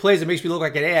some big plays that makes me look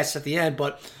like an ass at the end.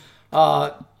 But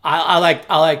I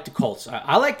like the Colts.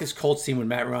 I like this Colts team with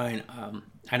Matt Ryan.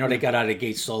 I know they got out of the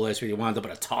gate slow last week. They wound up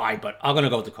with a tie, but I'm going to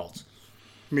go with the Colts.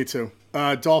 Me too.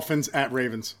 Dolphins at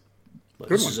Ravens.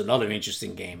 This is another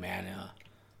interesting game, man.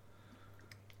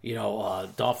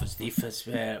 Dolphins defense,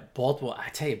 man. Baltimore, I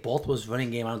tell you, Baltimore's running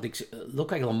game, I don't think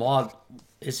look like Lamar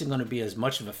isn't going to be as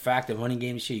much of a factor. Running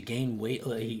game, he gained weight,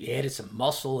 he added some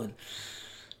muscle, and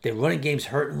their running game's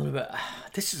hurting a little bit.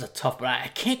 This is a tough, but I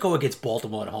can't go against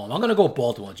Baltimore at home. I'm going to go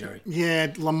Baltimore, Jerry.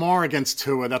 Yeah, Lamar against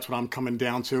Tua, that's what I'm coming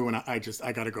down to, and I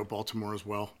got to go Baltimore as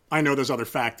well. I know there's other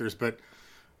factors, but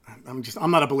I'm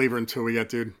not a believer in Tua yet,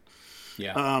 dude.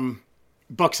 Yeah.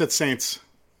 Bucks at Saints.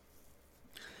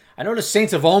 I know the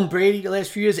Saints have owned Brady the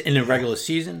last few years in the regular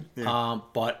season,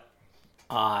 but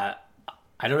I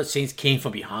know the Saints came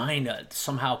from behind to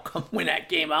somehow come win that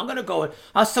game. I'm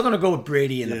still gonna go with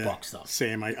Brady and the Bucs, though.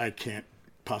 Same. I can't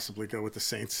possibly go with the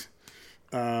Saints.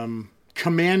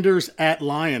 Commanders at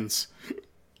Lions.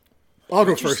 I'll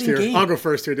go first here.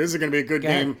 This is gonna be a good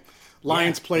game.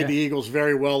 Lions played the Eagles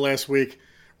very well last week.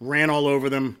 Ran all over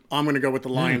them. I'm gonna go with the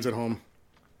Lions at home.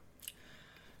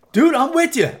 Dude, I'm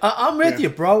with you. I'm with you,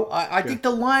 bro. I think the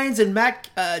Lions and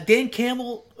Dan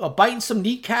Campbell are biting some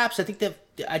kneecaps. I think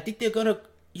they're gonna,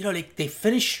 they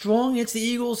finished strong against the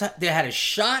Eagles. They had a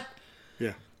shot.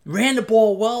 Yeah. Ran the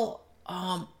ball well.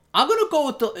 I'm gonna go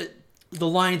with the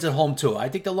Lions at home too. I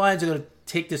think the Lions are gonna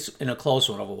take this in a close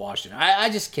one over Washington. I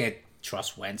just can't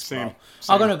trust Wentz, bro. Same.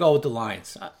 I'm gonna go with the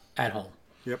Lions at home.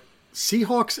 Yep.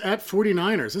 Seahawks at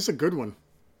 49ers. This is a good one.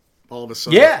 all of a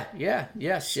sudden.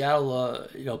 Yeah. Seattle,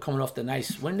 coming off the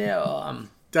nice win there.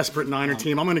 Desperate Niner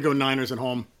team. I'm going to go Niners at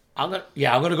home. I'm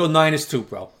gonna go Niners too,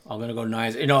 bro. I'm gonna go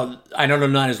Niners. I know the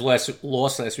Niners lost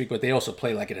last week, but they also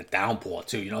play like in a downpour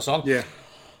too. So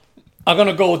I'm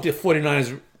gonna go with the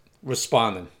 49ers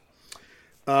responding.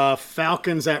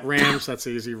 Falcons at Rams. That's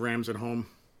easy. Rams at home.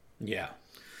 Yeah.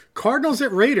 Cardinals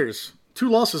at Raiders. 2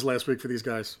 losses last week for these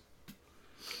guys.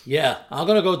 Yeah, I'm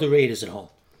gonna go with the Raiders at home.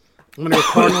 I'm gonna go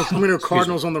Cardinals. I'm gonna go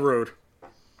Cardinals on the road.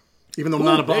 Even though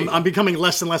I'm becoming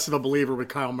less and less of a believer with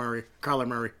Kyler Murray.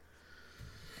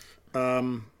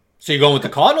 So you're going with the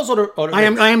Cardinals or the I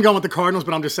am going with the Cardinals,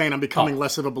 but I'm just saying I'm becoming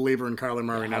less of a believer in Kyler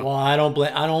Murray now. Well, I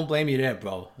don't blame you there,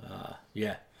 bro.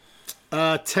 Yeah.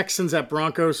 Texans at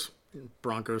Broncos.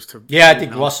 Broncos to I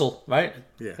think Russell, right?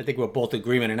 Yeah. I think we're both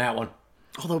agreement in that one.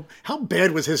 Although, how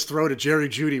bad was his throw to Jerry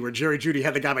Jeudy, where Jerry Jeudy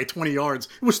had the guy by 20 yards?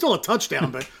 It was still a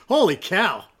touchdown, but holy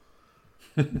cow!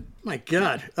 My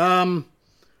God.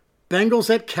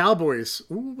 Bengals at Cowboys.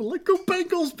 Ooh, let's go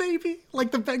Bengals, baby!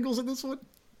 Like the Bengals in this one.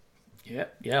 Yeah,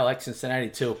 I like Cincinnati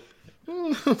too.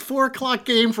 4:00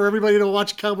 game for everybody to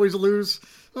watch Cowboys lose.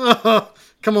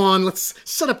 Come on, let's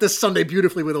set up this Sunday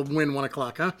beautifully with a win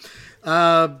 1:00,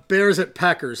 huh? Bears at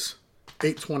Packers,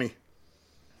 8:20.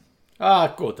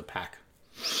 Go with the Pack.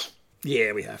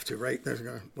 Yeah, we have to, right?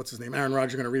 What's his name? Aaron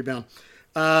Rodgers going to rebound.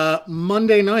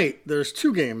 Monday night, there's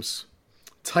 2 games.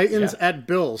 Titans at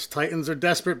Bills. Titans are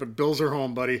desperate, but Bills are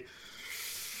home, buddy.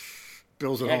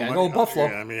 Bills are home. Go Buffalo.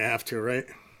 Yeah, I mean, you have to, right?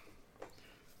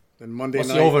 Then Monday night.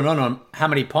 What's the over and under on how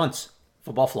many punts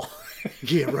for Buffalo?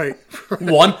 Yeah, right.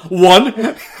 1.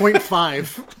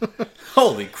 0.5.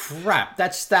 Holy crap!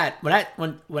 That stat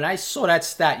when I saw that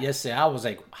stat yesterday, I was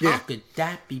like, how could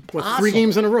that be possible? What, 3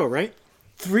 games in a row, right?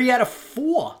 3 out of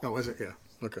 4. Oh, is it? Yeah.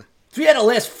 Okay. 3 out of the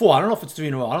last 4. I don't know if it's 3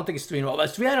 in a row. I don't think it's 3 in a row, but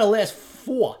it's 3 out of the last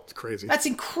 4. It's crazy. That's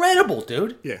incredible,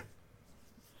 dude. Yeah.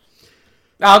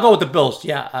 I'll go with the Bills.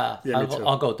 Yeah,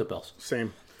 I'll go with the Bills.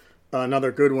 Same.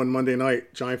 Another good one Monday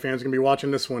night. Giant fans are going to be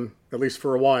watching this one, at least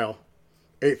for a while.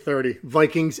 8:30.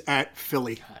 Vikings at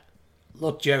Philly.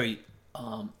 Look, Jerry,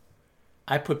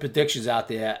 I put predictions out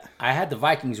there. I had the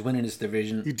Vikings winning this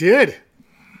division. You did?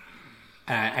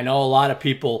 I know a lot of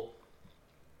people,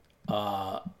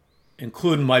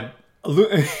 including my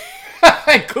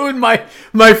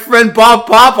friend Bob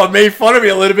Papa, made fun of me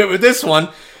a little bit with this one.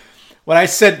 When I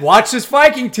said, watch this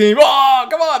Viking team. Oh,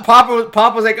 come on.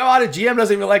 Papa was like, the GM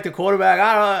doesn't even like the quarterback.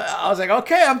 I was like,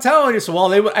 okay, I'm telling you. So,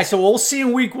 I said, we'll see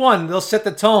in week 1. They'll set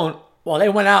the tone. Well, they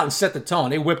went out and set the tone.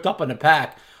 They whipped up on the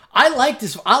pack. I like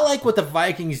this. I like what the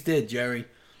Vikings did, Jerry,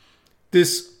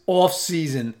 this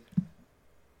offseason,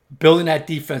 building that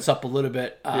defense up a little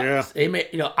bit. They made,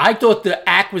 I thought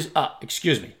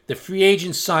the free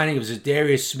agent signing of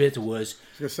Zadarius Smith was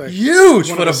huge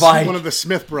for the Vikings. One of the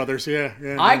Smith brothers, yeah.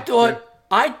 I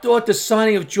thought the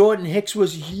signing of Jordan Hicks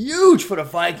was huge for the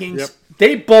Vikings. Yep.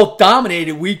 They both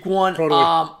dominated week 1. Totally.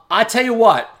 I tell you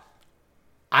what,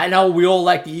 I know we all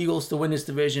like the Eagles to win this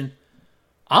division.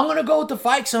 I'm going to go with the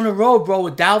Vikes on the road, bro,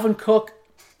 with Dalvin Cook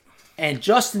and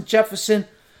Justin Jefferson.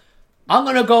 I'm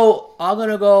gonna go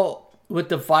with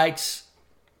the Vikes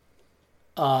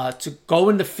to go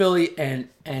into Philly and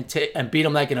beat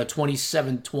them like in a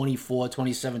 27-24,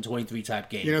 27-23 type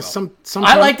game. Sometimes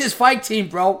I like this Vike team,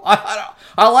 bro.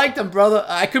 I like them, brother.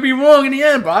 I could be wrong in the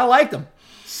end, but I like them.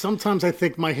 Sometimes I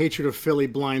think my hatred of Philly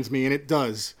blinds me, and it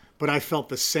does. But I felt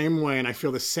the same way, and I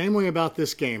feel the same way about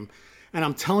this game. And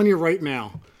I'm telling you right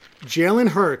now, Jalen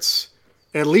Hurts,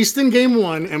 at least in game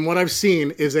 1, and what I've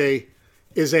seen is a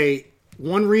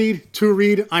 1 read, 2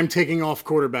 read, I'm taking off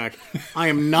quarterback. I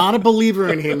am not a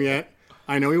believer in him yet.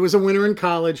 I know he was a winner in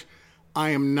college.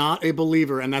 I am not a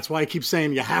believer, and that's why I keep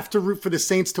saying you have to root for the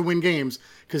Saints to win games,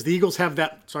 because the Eagles have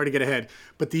that. Sorry to get ahead,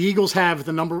 but the Eagles have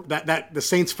the number that the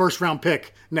Saints' first-round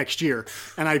pick next year,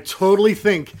 and I totally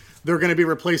think they're going to be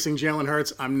replacing Jalen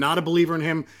Hurts. I'm not a believer in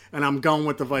him, and I'm going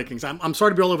with the Vikings. I'm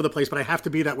sorry to be all over the place, but I have to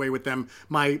be that way with them.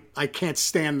 I can't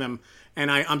stand them, and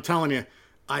I'm telling you,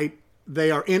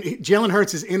 they are in. Jalen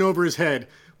Hurts is in over his head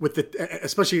with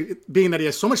especially being that he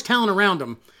has so much talent around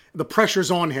him. The pressure's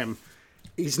on him.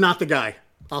 He's not the guy.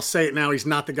 I'll say it now. He's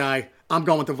not the guy. I'm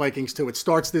going with the Vikings too. It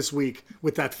starts this week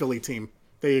with that Philly team.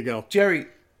 There you go. Jerry,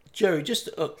 just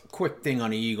a quick thing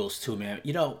on the Eagles too, man.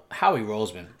 Howie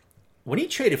Roseman, when he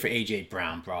traded for A.J.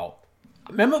 Brown, bro,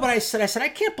 remember what I said? I said, I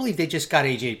can't believe they just got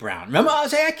A.J. Brown. Remember, I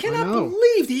was like, I cannot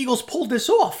believe the Eagles pulled this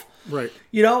off. Right.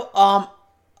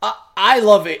 I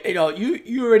love it.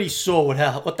 You already saw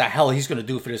what the hell he's going to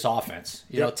do for this offense.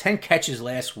 10 catches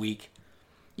last week.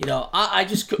 I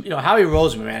just, Howie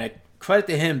Roseman, man, credit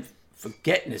to him for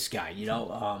getting this guy.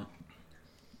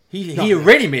 He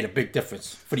already made a big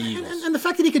difference for the Eagles. And the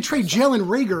fact that he could trade Jalen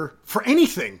Reagor for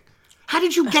anything. How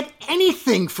did you get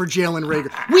anything for Jalen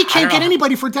Reagor? We can't get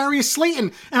anybody for Darius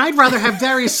Slayton, and I'd rather have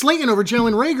Darius Slayton over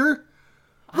Jalen Reagor.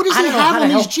 What does he have on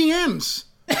these GMs?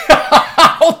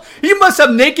 He must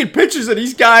have naked pictures of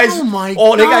these guys. Oh, my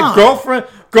God. They got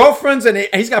girlfriends, and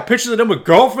he's got pictures of them with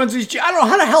girlfriends. I don't know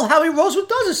how the hell Howie Rosewood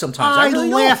does it sometimes. I really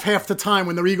laugh half the time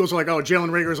when the Eagles are like, oh, Jalen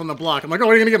Reagor's on the block. I'm like, oh,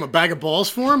 are you going to give him a bag of balls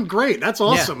for him? Great. That's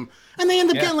awesome. Yeah. And they end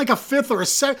up getting like a fifth or a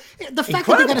seventh. The fact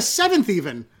that they got a seventh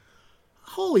even.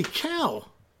 Holy cow.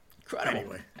 Incredible.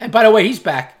 Anyway. And by the way, he's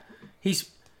back. He's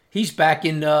back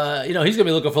in, he's going to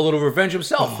be looking for a little revenge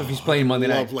himself if he's playing Monday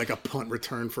night. Like a punt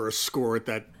return for a score at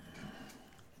that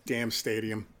damn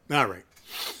stadium. All right.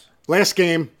 Last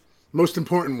game, most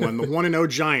important one, the 1-0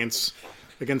 Giants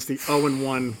against the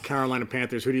 0-1 Carolina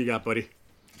Panthers. Who do you got, buddy?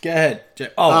 Go ahead.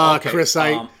 Oh, okay. Chris,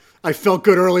 I felt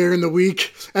good earlier in the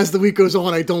week. As the week goes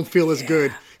on, I don't feel as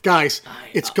good. Guys,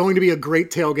 it's going to be a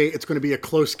great tailgate. It's going to be a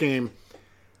close game.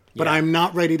 But I'm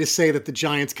not ready to say that the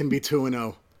Giants can be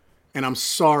 2-0. And I'm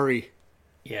sorry.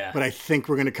 Yeah. But I think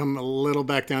we're going to come a little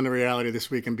back down to reality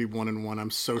this week and be 1-1. I'm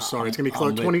so sorry. It's going to be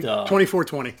close.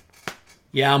 24-20.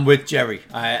 Yeah, I'm with Jerry.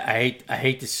 I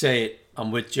hate to say it. I'm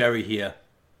with Jerry here.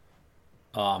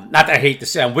 Not that I hate to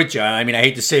say I'm with Jerry. I mean, I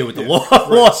hate to say it with the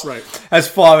loss. Right. As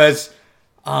far as,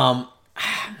 man,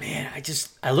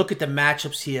 I look at the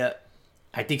matchups here.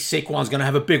 I think Saquon's going to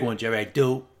have a big one, Jerry. I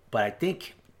do. But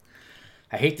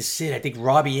I hate to say it. I think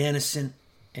Robbie Anderson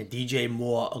and DJ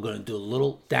Moore are going to do a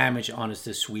little damage on us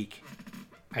this week.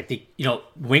 I think,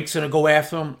 Wink's going to go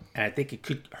after them, and I think it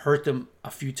could hurt them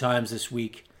a few times this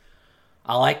week.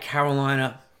 I like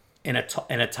Carolina in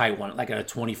a tight one, like in a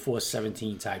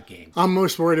 24-17 type game. I'm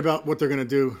most worried about what they're going to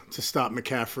do to stop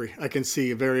McCaffrey. I can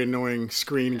see a very annoying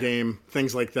screen game,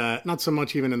 things like that. Not so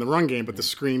much even in the run game, but the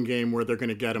screen game where they're going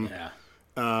to get him. Yeah.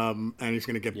 And he's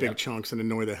going to get big chunks and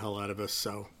annoy the hell out of us.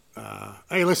 So,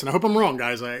 hey, listen, I hope I'm wrong,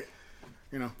 guys.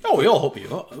 Oh, we all hope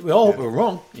we're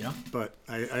wrong, But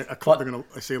I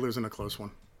say losing a close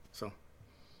one. So,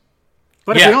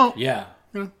 but if yeah,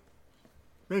 we don't,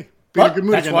 hey, be in a good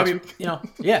mood that's again why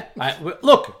next week.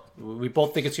 look, we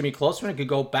both think it's gonna be close. It could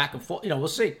go back and forth. We'll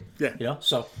see. Yeah.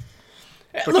 So.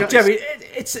 But look, guys, Jerry,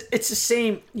 it's the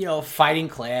same, fighting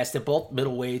class. They're both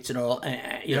middleweights and all.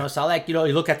 It's not like, you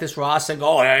look at this roster and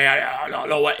go, oh,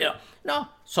 no, what, No,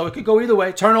 so it could go either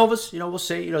way. Turnovers, we'll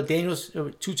see. Daniel's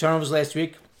 2 turnovers last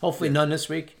week. Hopefully none this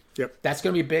week. Yep. That's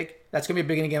going to be big. That's going to be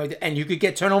big in a game like that. And you could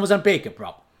get turnovers on Baker,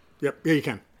 bro. Yep. Yeah, you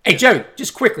can. Hey, Jerry,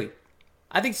 just quickly.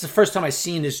 I think it's the first time I've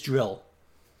seen this drill.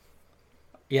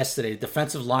 Yesterday, the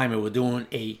defensive linemen were doing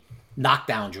a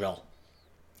knockdown drill.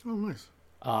 Oh, nice.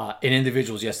 In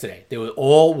individuals yesterday. They were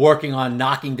all working on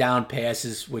knocking down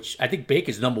passes, which I think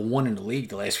Baker's number 1 in the league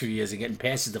the last few years of getting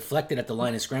passes deflected at the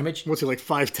line of scrimmage. What's he, like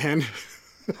 5'10"?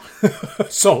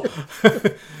 So,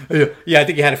 yeah, I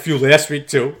think he had a few last week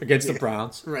too against the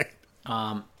Browns. Right.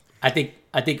 I think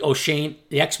O'Shane,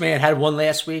 the X-Man, had one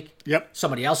last week. Yep.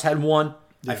 Somebody else had one.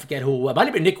 Yeah. I forget who. It might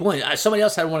have been Nick Williams. Somebody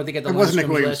else had one. I think at the line of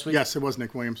scrimmage last week. Yes, it was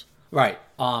Nick Williams. Right.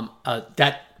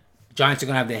 That Giants are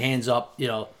going to have their hands up.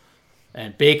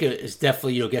 And Baker is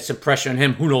definitely, get some pressure on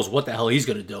him. Who knows what the hell he's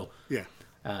going to do.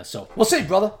 Yeah. So we'll see,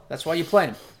 brother. That's why you're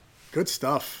playing him. Good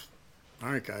stuff.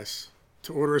 All right, guys.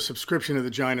 To order a subscription to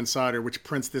The Giant Insider, which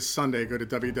prints this Sunday, go to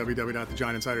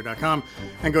www.thegiantinsider.com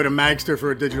and go to Magster for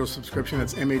a digital subscription.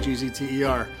 That's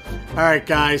Magzter. All right,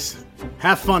 guys.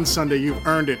 Have fun Sunday. You've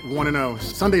earned it. 1-0.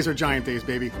 Sundays are Giant days,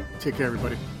 baby. Take care,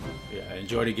 everybody. Yeah,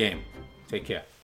 enjoy the game. Take care.